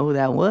remains. You know who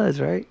that was,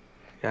 right?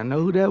 Y'all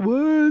know who that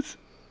was?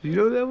 You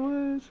know who that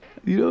was?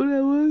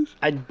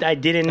 I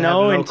didn't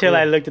know until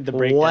I looked at the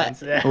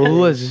breakdowns. What? Who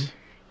was it?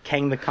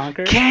 Kang the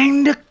Conqueror.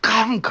 Kang the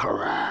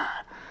Conqueror.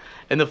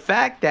 And the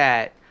fact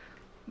that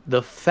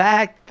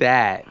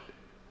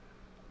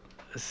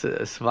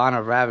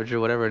Savannah Ravager,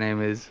 whatever her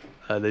name is,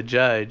 the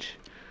judge,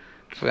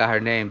 I forgot her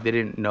name,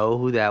 didn't know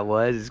who that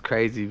was is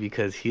crazy,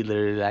 because he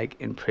literally like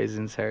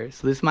imprisons her.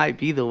 So this might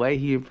be the way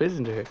he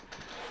imprisoned her,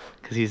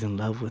 because he's in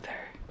love with her.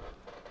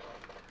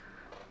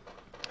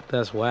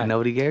 That's whack.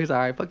 Nobody cares? All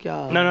right, fuck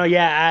y'all. No,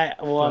 yeah.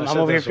 I'm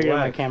over here figuring out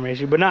my camera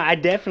issue. But no, I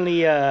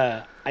definitely,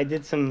 I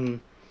did some...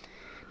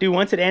 Dude,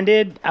 once it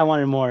ended, I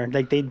wanted more.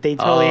 Like, they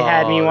totally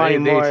had me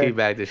wanting more. They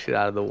teabagged the shit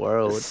out of the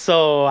world.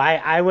 So,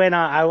 I went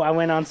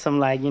on some,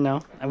 like,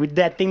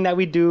 that thing that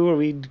we do where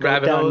we go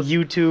down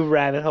YouTube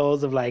rabbit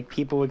holes of, like,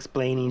 people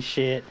explaining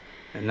shit.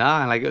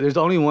 Nah, like, there's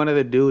only one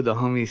other dude, the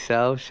homie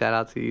Self. Shout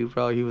out to you,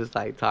 bro. He was,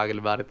 like, talking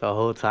about it the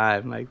whole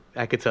time. Like,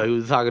 I could tell he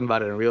was talking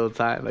about it in real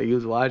time. Like, he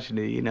was watching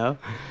it,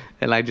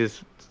 And, like,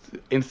 just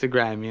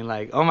Instagram me and,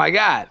 like, oh, my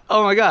God,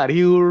 he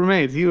who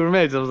remains.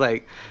 I was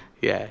like,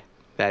 yeah,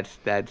 that's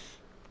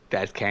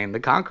Kang the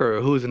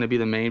Conqueror, who's going to be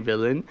the main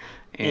villain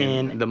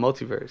in the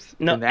multiverse.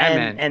 No,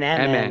 and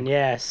Ant-Man,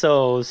 yeah.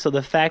 So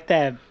the fact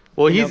that...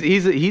 Well,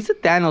 he's a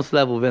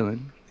Thanos-level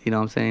villain. You know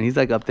what I'm saying? He's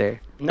like up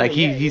there. No, like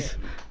he's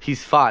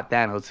fought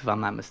Thanos, if I'm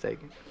not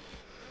mistaken.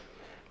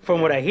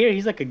 From what I hear,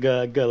 he's like a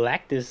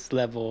Galactus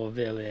level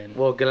villain.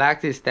 Well,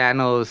 Galactus,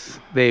 Thanos,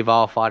 they've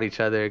all fought each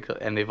other,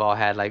 and they've all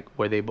had like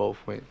where they both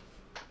went.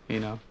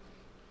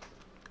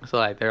 So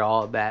like they're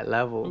all at that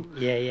level.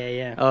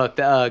 Yeah. But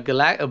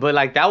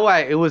like that why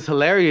it was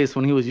hilarious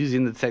when he was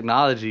using the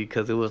technology,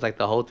 because it was like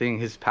the whole thing.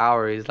 His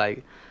power is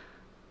like,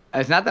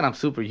 it's not that I'm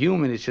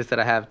superhuman. It's just that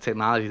I have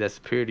technology that's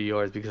superior to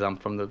yours because I'm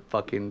from the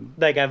fucking.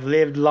 Like I've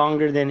lived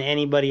longer than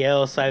anybody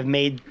else. I've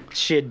made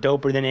shit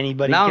doper than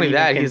anybody. Not can only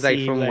even that, he's like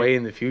conceive, from way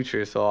in the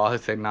future, so all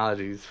his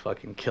technology is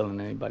fucking killing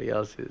anybody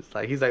else's.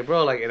 Like he's like,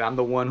 bro, like, and I'm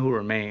the one who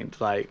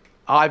remains. Like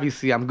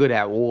obviously, I'm good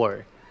at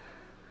war.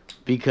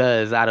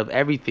 Because out of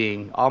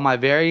everything, all my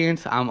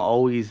variants, I'm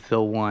always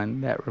the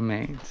one that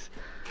remains.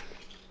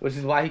 Which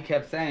is why he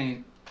kept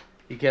saying,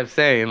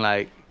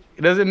 like,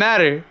 it doesn't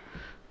matter.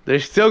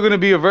 There's still going to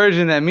be a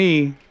version of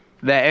me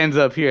that ends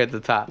up here at the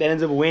top. That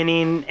ends up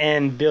winning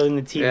and building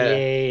the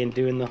TVA and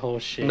doing the whole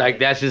shit. Like,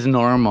 that's just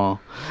normal.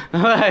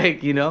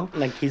 Like, you know?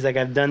 Like, he's like,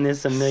 I've done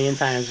this a million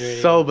times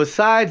already. So,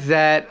 besides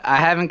that, I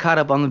haven't caught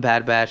up on the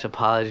Bad Batch.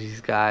 Apologies,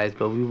 guys,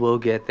 but we will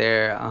get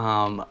there.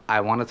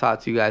 I want to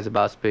talk to you guys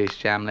about Space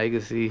Jam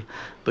Legacy.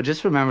 But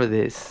just remember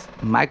this.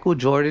 Michael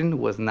Jordan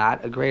was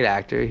not a great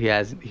actor.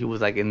 He was,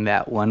 like, in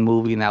that one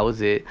movie, and that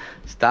was it.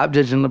 Stop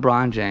judging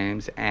LeBron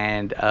James.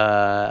 And,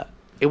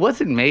 it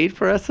wasn't made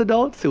for us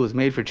adults. It was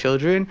made for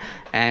children.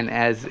 And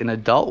as an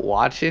adult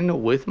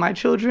watching with my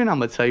children, I'm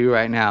going to tell you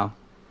right now,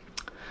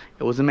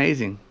 it was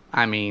amazing.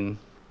 I mean,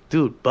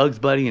 dude, Bugs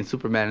Bunny and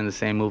Superman in the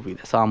same movie.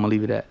 That's all I'm going to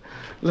leave it at.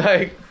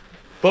 Like,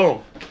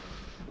 boom.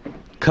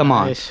 Come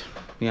on. Nice.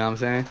 You know what I'm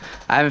saying?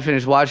 I haven't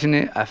finished watching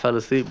it. I fell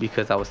asleep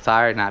because I was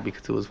tired, not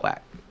because it was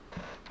whack.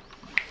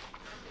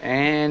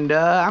 And,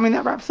 I mean,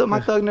 that wraps up my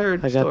Thug Nerd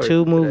I got story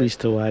 2 today. movies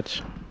to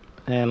watch.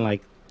 And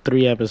like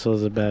 3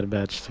 episodes of Bad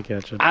Batch to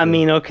catch up. I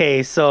mean,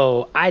 okay,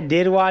 so I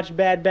did watch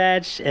Bad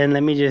Batch, and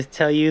let me just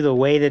tell you the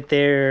way that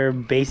they're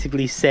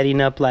basically setting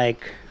up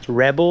like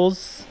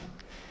rebels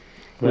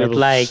with Rebels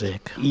like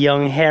sick.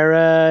 young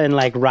Hera and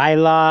like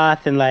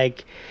Ryloth and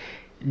like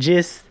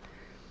just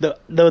the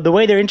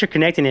way they're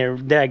interconnecting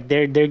it,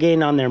 they're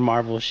getting on their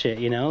Marvel shit,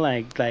 you know,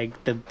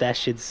 that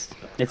shit's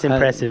it's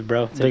impressive,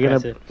 bro. It's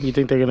impressive. You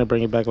think they're gonna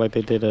bring it back like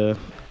they did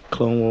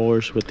Clone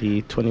Wars with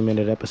the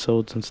 20-minute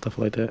episodes and stuff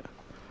like that?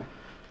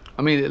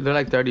 I mean, they're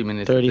like 30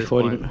 minutes. 30, at this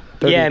 40. point.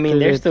 30 Yeah, I mean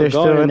they're still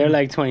going. in- They're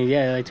like 20,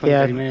 like 20,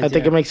 30 minutes. I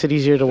think it makes it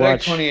easier to They're like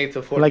watch. 28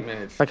 to 40 like,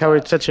 minutes. Like how we were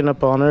touching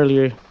up on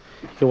earlier, you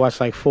can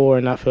watch like 4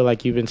 and not feel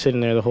like you've been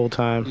sitting there the whole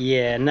time.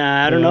 Yeah,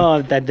 nah, I don't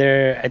know that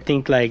I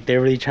think like they're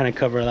really trying to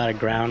cover a lot of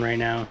ground right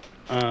now.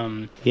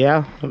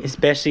 Yeah.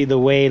 Especially the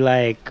way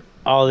like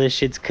all this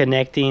shit's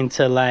connecting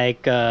to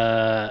like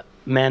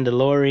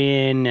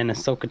Mandalorian and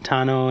Ahsoka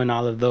Tano and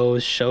all of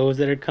those shows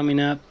that are coming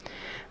up.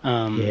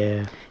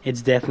 Yeah.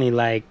 It's definitely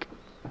like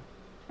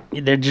I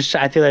feel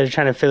like they're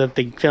trying to fill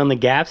in the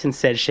gaps and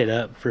set shit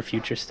up for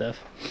future stuff.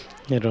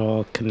 It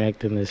all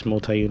connect in this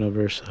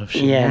multi-universe of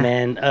shit. Yeah,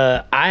 man.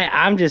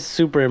 I'm just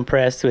super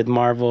impressed with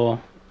Marvel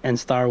and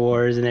Star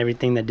Wars and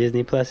everything that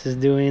Disney Plus is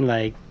doing.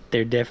 Like,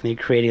 they're definitely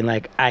creating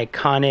like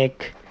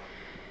iconic,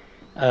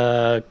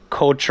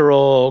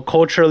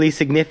 culturally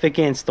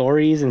significant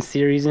stories and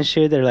series and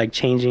shit. They're like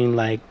changing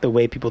like the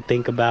way people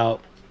think about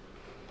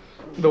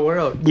The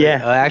world.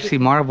 Yeah. Actually,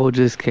 Marvel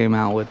just came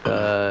out with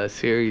a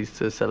series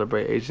to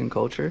celebrate Asian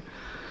culture.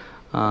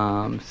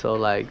 So,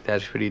 like,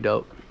 that's pretty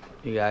dope.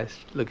 You guys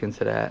look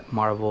into that.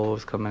 Marvel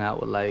is coming out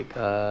with, like,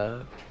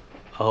 a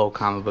whole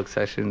comic book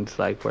sessions,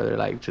 like, where they're,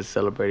 like, just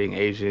celebrating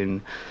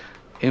Asian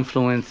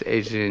influence,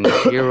 Asian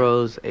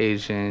heroes,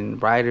 Asian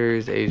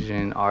writers,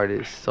 Asian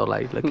artists. So,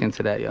 like, look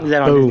into that, yo. Is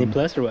that on Boom. Disney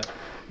Plus or what?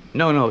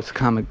 No, it's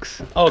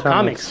comics. Oh, Comics.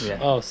 comics. Yeah.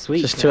 Oh,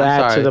 sweet. Just to I'm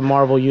add to sorry. the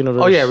Marvel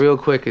universe. Oh yeah, real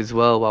quick as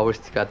well. While we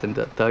still got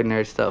the Thug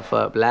Nerd stuff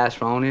up,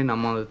 Last Ronin.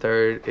 I'm on the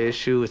 3rd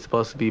issue. It's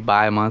supposed to be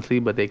bi-monthly,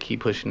 but they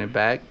keep pushing it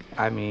back.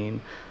 I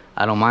mean,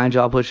 I don't mind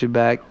y'all push it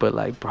back, but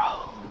like, bro,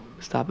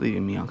 stop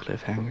leaving me on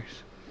cliffhangers,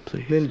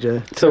 please.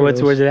 Ninja. So where's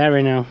Turtles. it at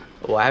right now?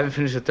 Well, I haven't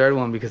finished the 3rd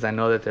one because I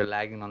know that they're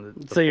lagging on the.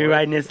 So you're 4th.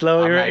 writing it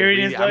slow? I'm, You're like,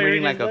 reading it reading- slow? I'm You're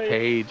reading like it a slow?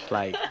 page,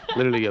 like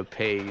literally a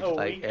page, Oh,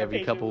 like wait, every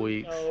okay, couple good.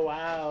 weeks. Oh,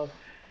 wow.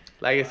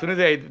 Like as soon as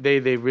they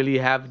really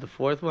have the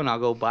 4th one, I'll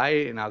go buy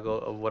it and I'll go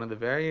of one of the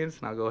variants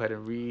and I'll go ahead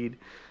and read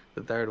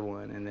the 3rd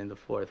one, and then the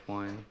 4th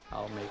one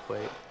I'll make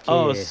wait.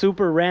 Oh, Yeah.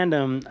 super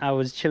random. I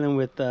was chilling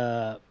with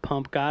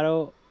Pump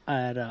Gato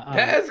at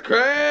That's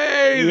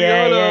crazy.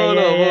 Yeah, Hold yeah, on, hold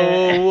yeah, on.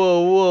 yeah.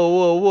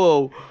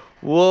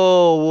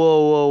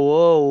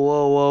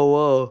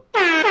 Whoa.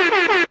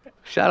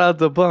 Shout out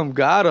to Pump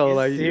Gato.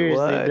 Like, Seriously,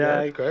 what? dog.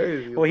 That's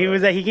crazy. Well, he bro.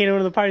 was he came to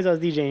one of the parties I was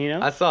DJing, you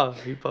know? I saw.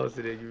 He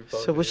posted it. You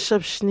posted So what's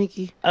up,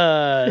 Sneaky?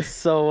 That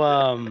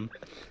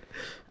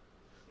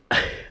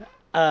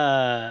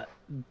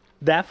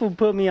fool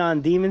put me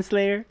on Demon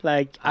Slayer.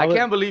 Like I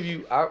can't believe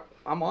you.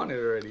 I'm on it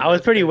already. I was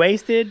That's pretty crazy.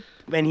 wasted,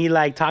 and he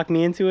like talked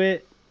me into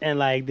it, and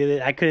like did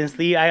it. I couldn't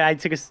sleep. I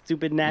took a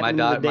stupid nap My in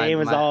the middle of the daughter- day and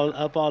was my- all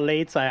up all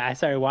late. So I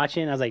started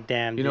watching. I was like,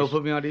 damn. You know this- who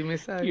put me on Demon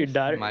Slayer? Your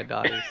daughter. My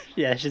daughters.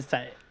 Yeah, it's just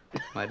tight.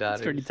 My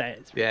daughters. It's pretty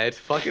tight. Yeah, it's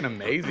fucking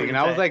amazing. pretty And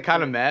I was tight. like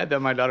kind of mad that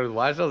my daughters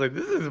watched. I was like,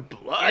 this is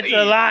bloody. It's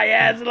a lot.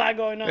 Yeah, it's a lot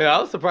going on. Yeah,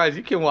 I was surprised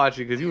you can watch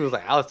it because you was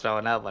like, I was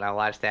throwing up when I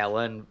watched that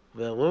one.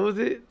 What was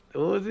it?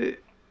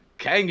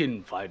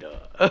 Kangen fighter.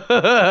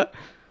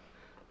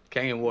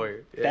 Kangen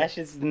warrior. Yeah. That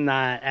shit's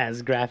not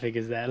as graphic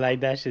as that.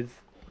 Like that shit's.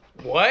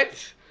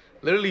 What?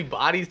 Literally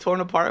bodies torn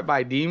apart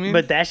by demons.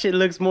 But that shit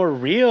looks more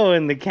real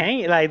in the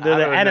Kang. Like the I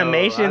don't know.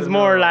 animation's I don't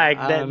more know. like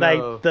I that. don't Like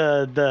know.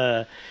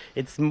 the.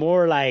 It's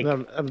more like.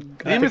 I'm Demon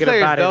thinking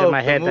Slayer's about it in dope.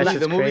 my head. The That movie-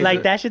 shit's the movie's crazy.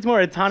 like that shit's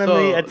more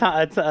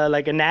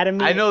like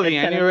anatomy. I know the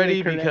ending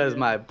already anatomy because correct.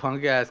 my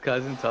punk ass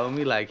cousin told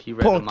me like he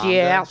read the Punky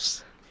manga.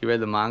 ass. He read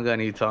the manga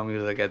and he told me, he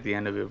was like, at the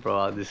end of it,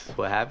 bro, this is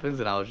what happens.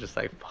 And I was just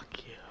like, fuck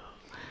you.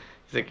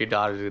 He's like, your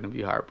daughter's gonna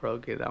be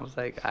heartbroken. I was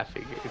like, I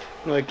figured.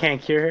 Well, it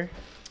can't cure her.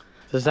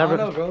 Does that I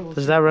don't know, bro.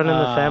 does that run in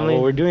the family?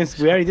 Well,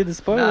 we already did the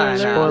spoiler Nah, alert.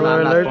 Spoiler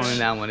I'm not alert. spoiling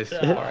that one. It's too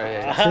far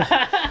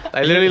ahead.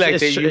 Like literally, like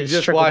It's you it's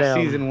just trickled watched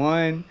down. season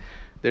 1.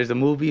 There's a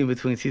movie in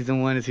between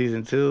season 1 and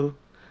season 2.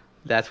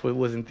 That's what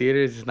was in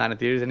theaters. It's not in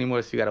theaters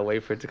anymore, so you gotta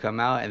wait for it to come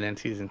out, and then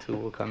season 2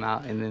 will come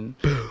out, and then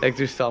like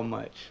there's so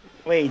much.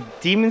 Wait,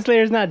 Demon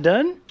Slayer's not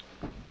done?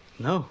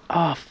 No.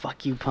 Oh,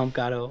 fuck you, Pump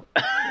Gato.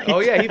 Oh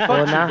yeah, he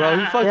fucked you, nah. bro.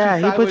 He fucked Yeah,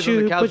 you he sideways put on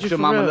you- the couch put with you your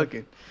for mama real.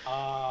 looking.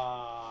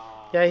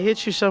 Yeah, he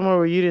hit you somewhere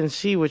where you didn't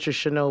see with your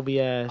Shinobi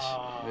ass.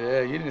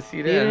 Yeah, you didn't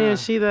see that. You didn't huh? even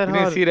see that You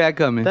didn't hard. see that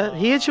coming.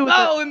 He hit you with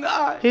No, in the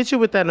eye. he hit you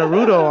with that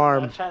Naruto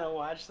arm. trying to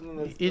watch something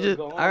that's You still just-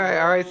 going. All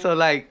right. So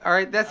like, all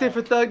right, that's it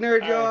for Thug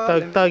Nerd, y'all.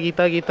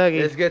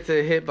 Thuggy. Let's get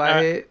to hit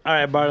by hit. All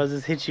right, Bartles,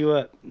 let's hit you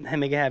up and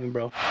make it happen,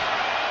 bro.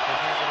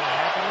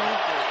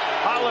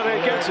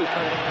 Holiday gets it.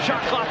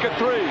 Shot clock at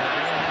 3.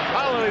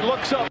 Holiday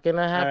looks up.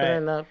 Gonna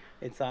happen. All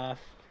It's off.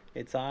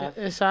 It's off.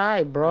 It's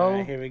alright, bro. All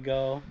right, here we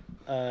go.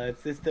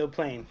 It's still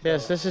playing.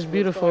 Yes, So, this is what's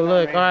beautiful. going on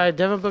Look, right all now? right,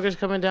 Devin Booker's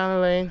coming down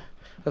the lane.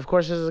 Of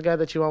course, this is the guy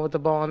that you want with the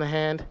ball in the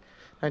hand.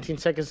 19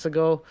 seconds to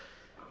go.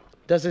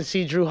 Doesn't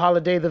see Drew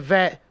Holiday, the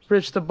vet,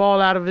 rips the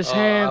ball out of his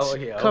hands. I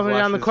was Coming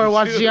down the watching court, this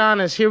watch too.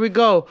 Giannis. Here we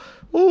go.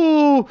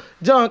 Ooh,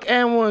 dunk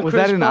and one. Was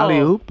Chris that an Paul. alley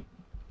oop?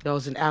 That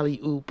was an alley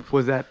oop.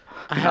 Was that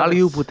an alley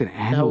oop with an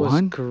and That was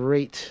one?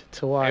 great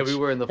to watch. And we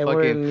were in the And fucking.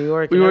 we're in New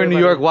York. We and were in New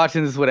everybody- York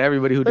watching this with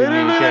everybody who Look didn't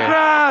even at the care.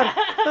 crowd.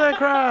 Look at the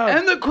crowd.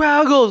 And the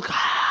crowd goes.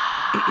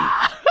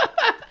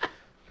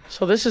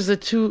 So this is the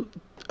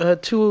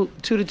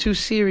 2-2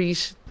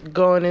 series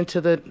going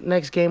into the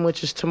next game,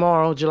 which is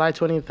tomorrow, July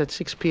 20th at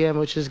 6 p.m.,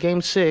 which is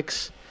Game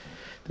 6.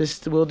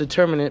 This will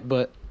determine it,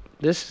 but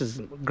this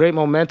is great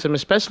momentum,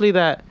 especially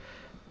that,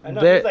 I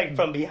know, they're- it's like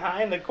from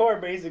behind the court,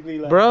 basically.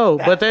 Like, bro.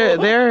 that's But they're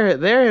all.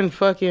 they're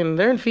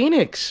in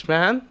Phoenix,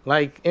 man.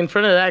 Like in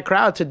front of that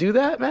crowd to do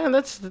that, man.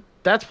 That's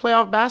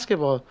playoff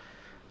basketball. I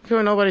don't care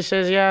what nobody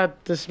says. Yeah,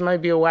 this might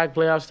be a whack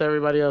playoffs to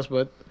everybody else,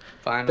 but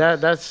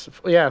Finals. that's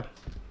yeah,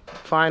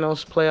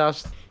 finals,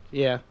 playoffs,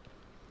 yeah.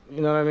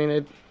 You know what I mean?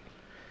 It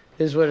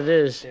is what it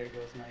is. There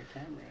goes my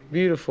camera.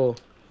 Beautiful.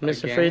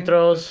 Missing Again? free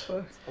throws.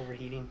 It's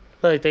overheating.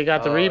 Look, they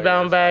got the Oh,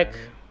 rebound yeah, back.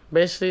 sorry.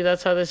 Basically,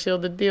 that's how they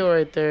sealed the deal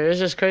right there. It's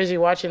just crazy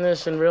watching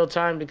this in real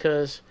time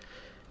because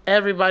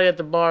everybody at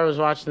the bar was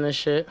watching this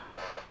shit.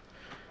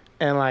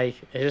 And, like,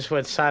 it just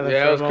went silent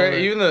Yeah, for it a was moment.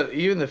 crazy.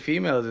 Even the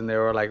females in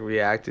there were like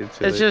reacted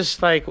to It's it.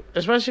 just, like,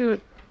 especially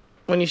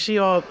when you see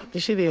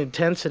the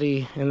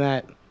intensity in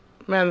that.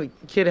 Man,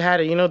 the kid had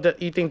it. You know,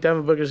 you think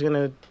Devin Booker's going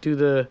to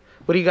do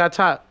what he got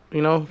taught,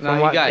 you know? No,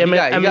 he got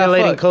emulating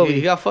fucked. Kobe.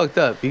 He got fucked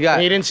up. He got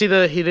He didn't see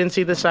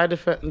the side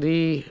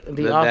the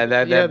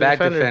that back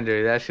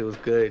defender. That shit was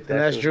good. And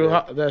that's shit Drew.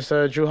 was good.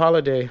 That's Drew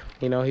Holiday.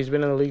 You know, he's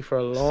been in the league for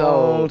a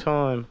long So-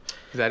 time.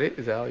 Is that it?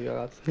 Is that all you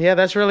got? Yeah,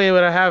 that's really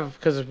what I have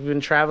because I've been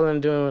traveling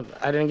doing.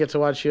 I didn't get to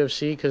watch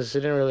UFC because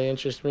it didn't really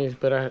interest me,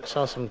 but I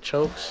saw some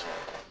chokes.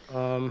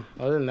 Other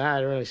than that, I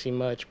didn't really see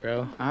much,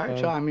 bro. All right,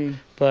 y'all. I mean,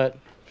 But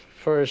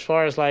for as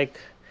far as like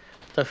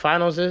the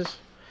finals is,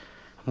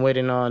 I'm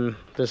waiting on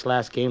this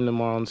last game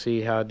tomorrow and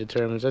see how it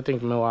determines. I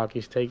think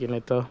Milwaukee's taking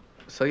it though.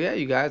 so yeah,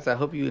 you guys. I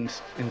hope you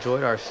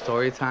enjoyed our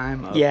story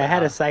time. of, Yeah, I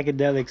had a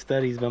psychedelic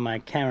studies, but my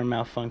camera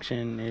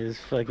malfunction is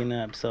fucking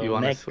up. So You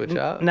wanna switch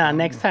up? Nah,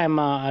 next time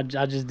I'll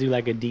just do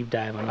like a deep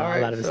dive on All a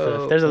right, lot of the so-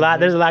 stuff.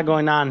 There's a lot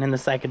going on in the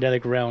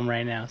psychedelic realm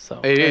right now. So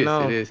It is.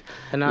 know. It is.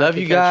 And I Love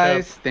can you catch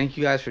guys. Thank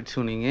you guys for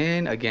tuning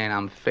in. Again,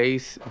 I'm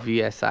Face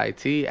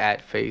VSIT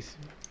at Face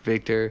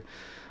Victor.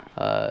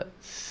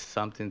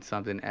 Something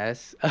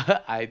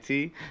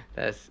SIT.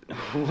 That's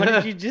what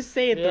did you just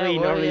say it the Yeah, way you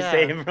well, normally yeah.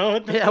 say it, bro?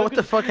 Yeah, what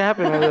the fuck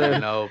happened over there?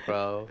 no,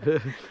 bro. You're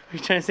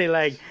trying to say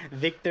like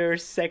Victor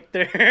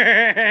Sector.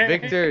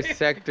 Victor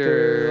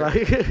Sector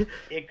Like,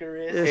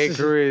 Icarus.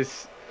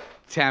 Icarus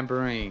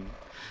Tambourine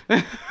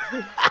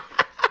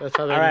that's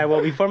how they All right,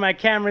 well, before my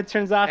camera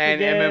turns off and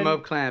again,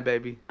 MMUp Clan,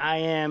 baby. I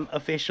am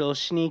official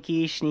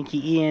Sneaky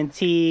ENT,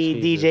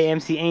 Jesus. DJ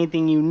MC,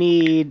 anything you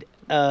need.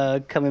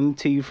 Coming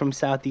to you from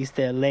Southeast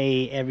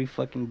LA every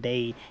fucking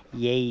day.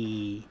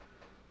 Yay.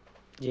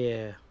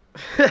 Yeah.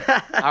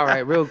 All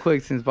right, real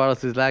quick, since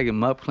Bartles is lagging,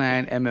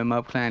 MupClan,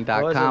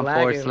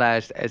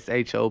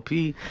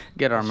 MMUpClan.com/SHOP.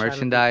 Get our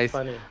merchandise.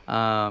 I'm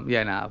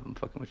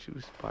fucking with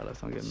you, Bartles.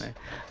 Don't get mad.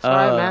 It's all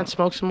right, man.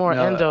 Smoke some more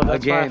Endo.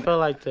 That's why I feel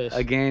like this.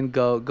 Again,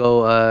 go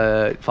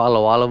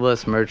follow all of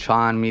us.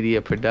 Merchon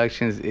Media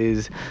Productions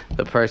is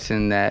the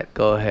person that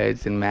go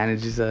ahead and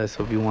manages us.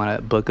 So if you want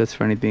to book us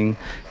for anything,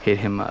 hit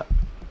him up.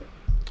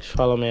 Just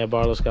follow me at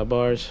Bartles Got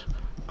Bars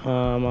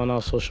on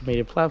all social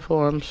media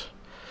platforms.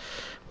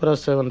 What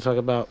else do I want to talk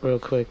about real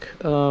quick?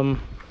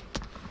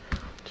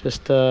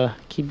 Just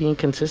keep being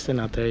consistent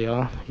out there,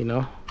 y'all. You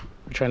know,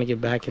 we're trying to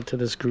get back into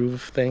this groove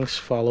of things.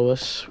 Follow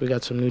us. We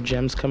got some new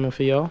gems coming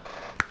for y'all.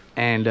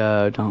 And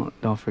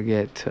don't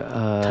forget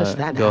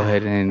to go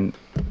ahead and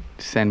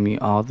send me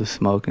all the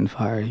smoke and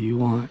fire you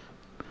want.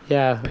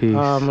 Yeah. Peace.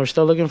 We're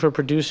still looking for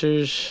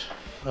producers.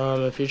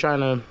 If you're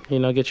trying to,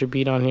 get your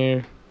beat on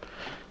here,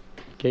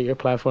 get your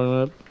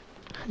platform up.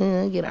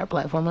 Get our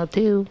platform up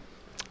too.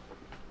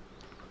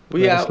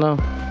 We Let out. us know.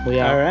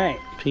 We out. All right.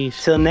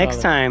 Peace. Till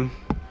next time.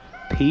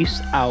 Peace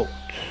out.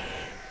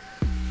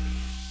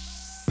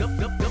 Double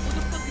the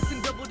buckets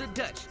and double the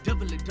Dutch.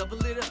 Double it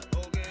up.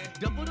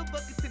 Double the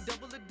buckets and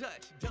double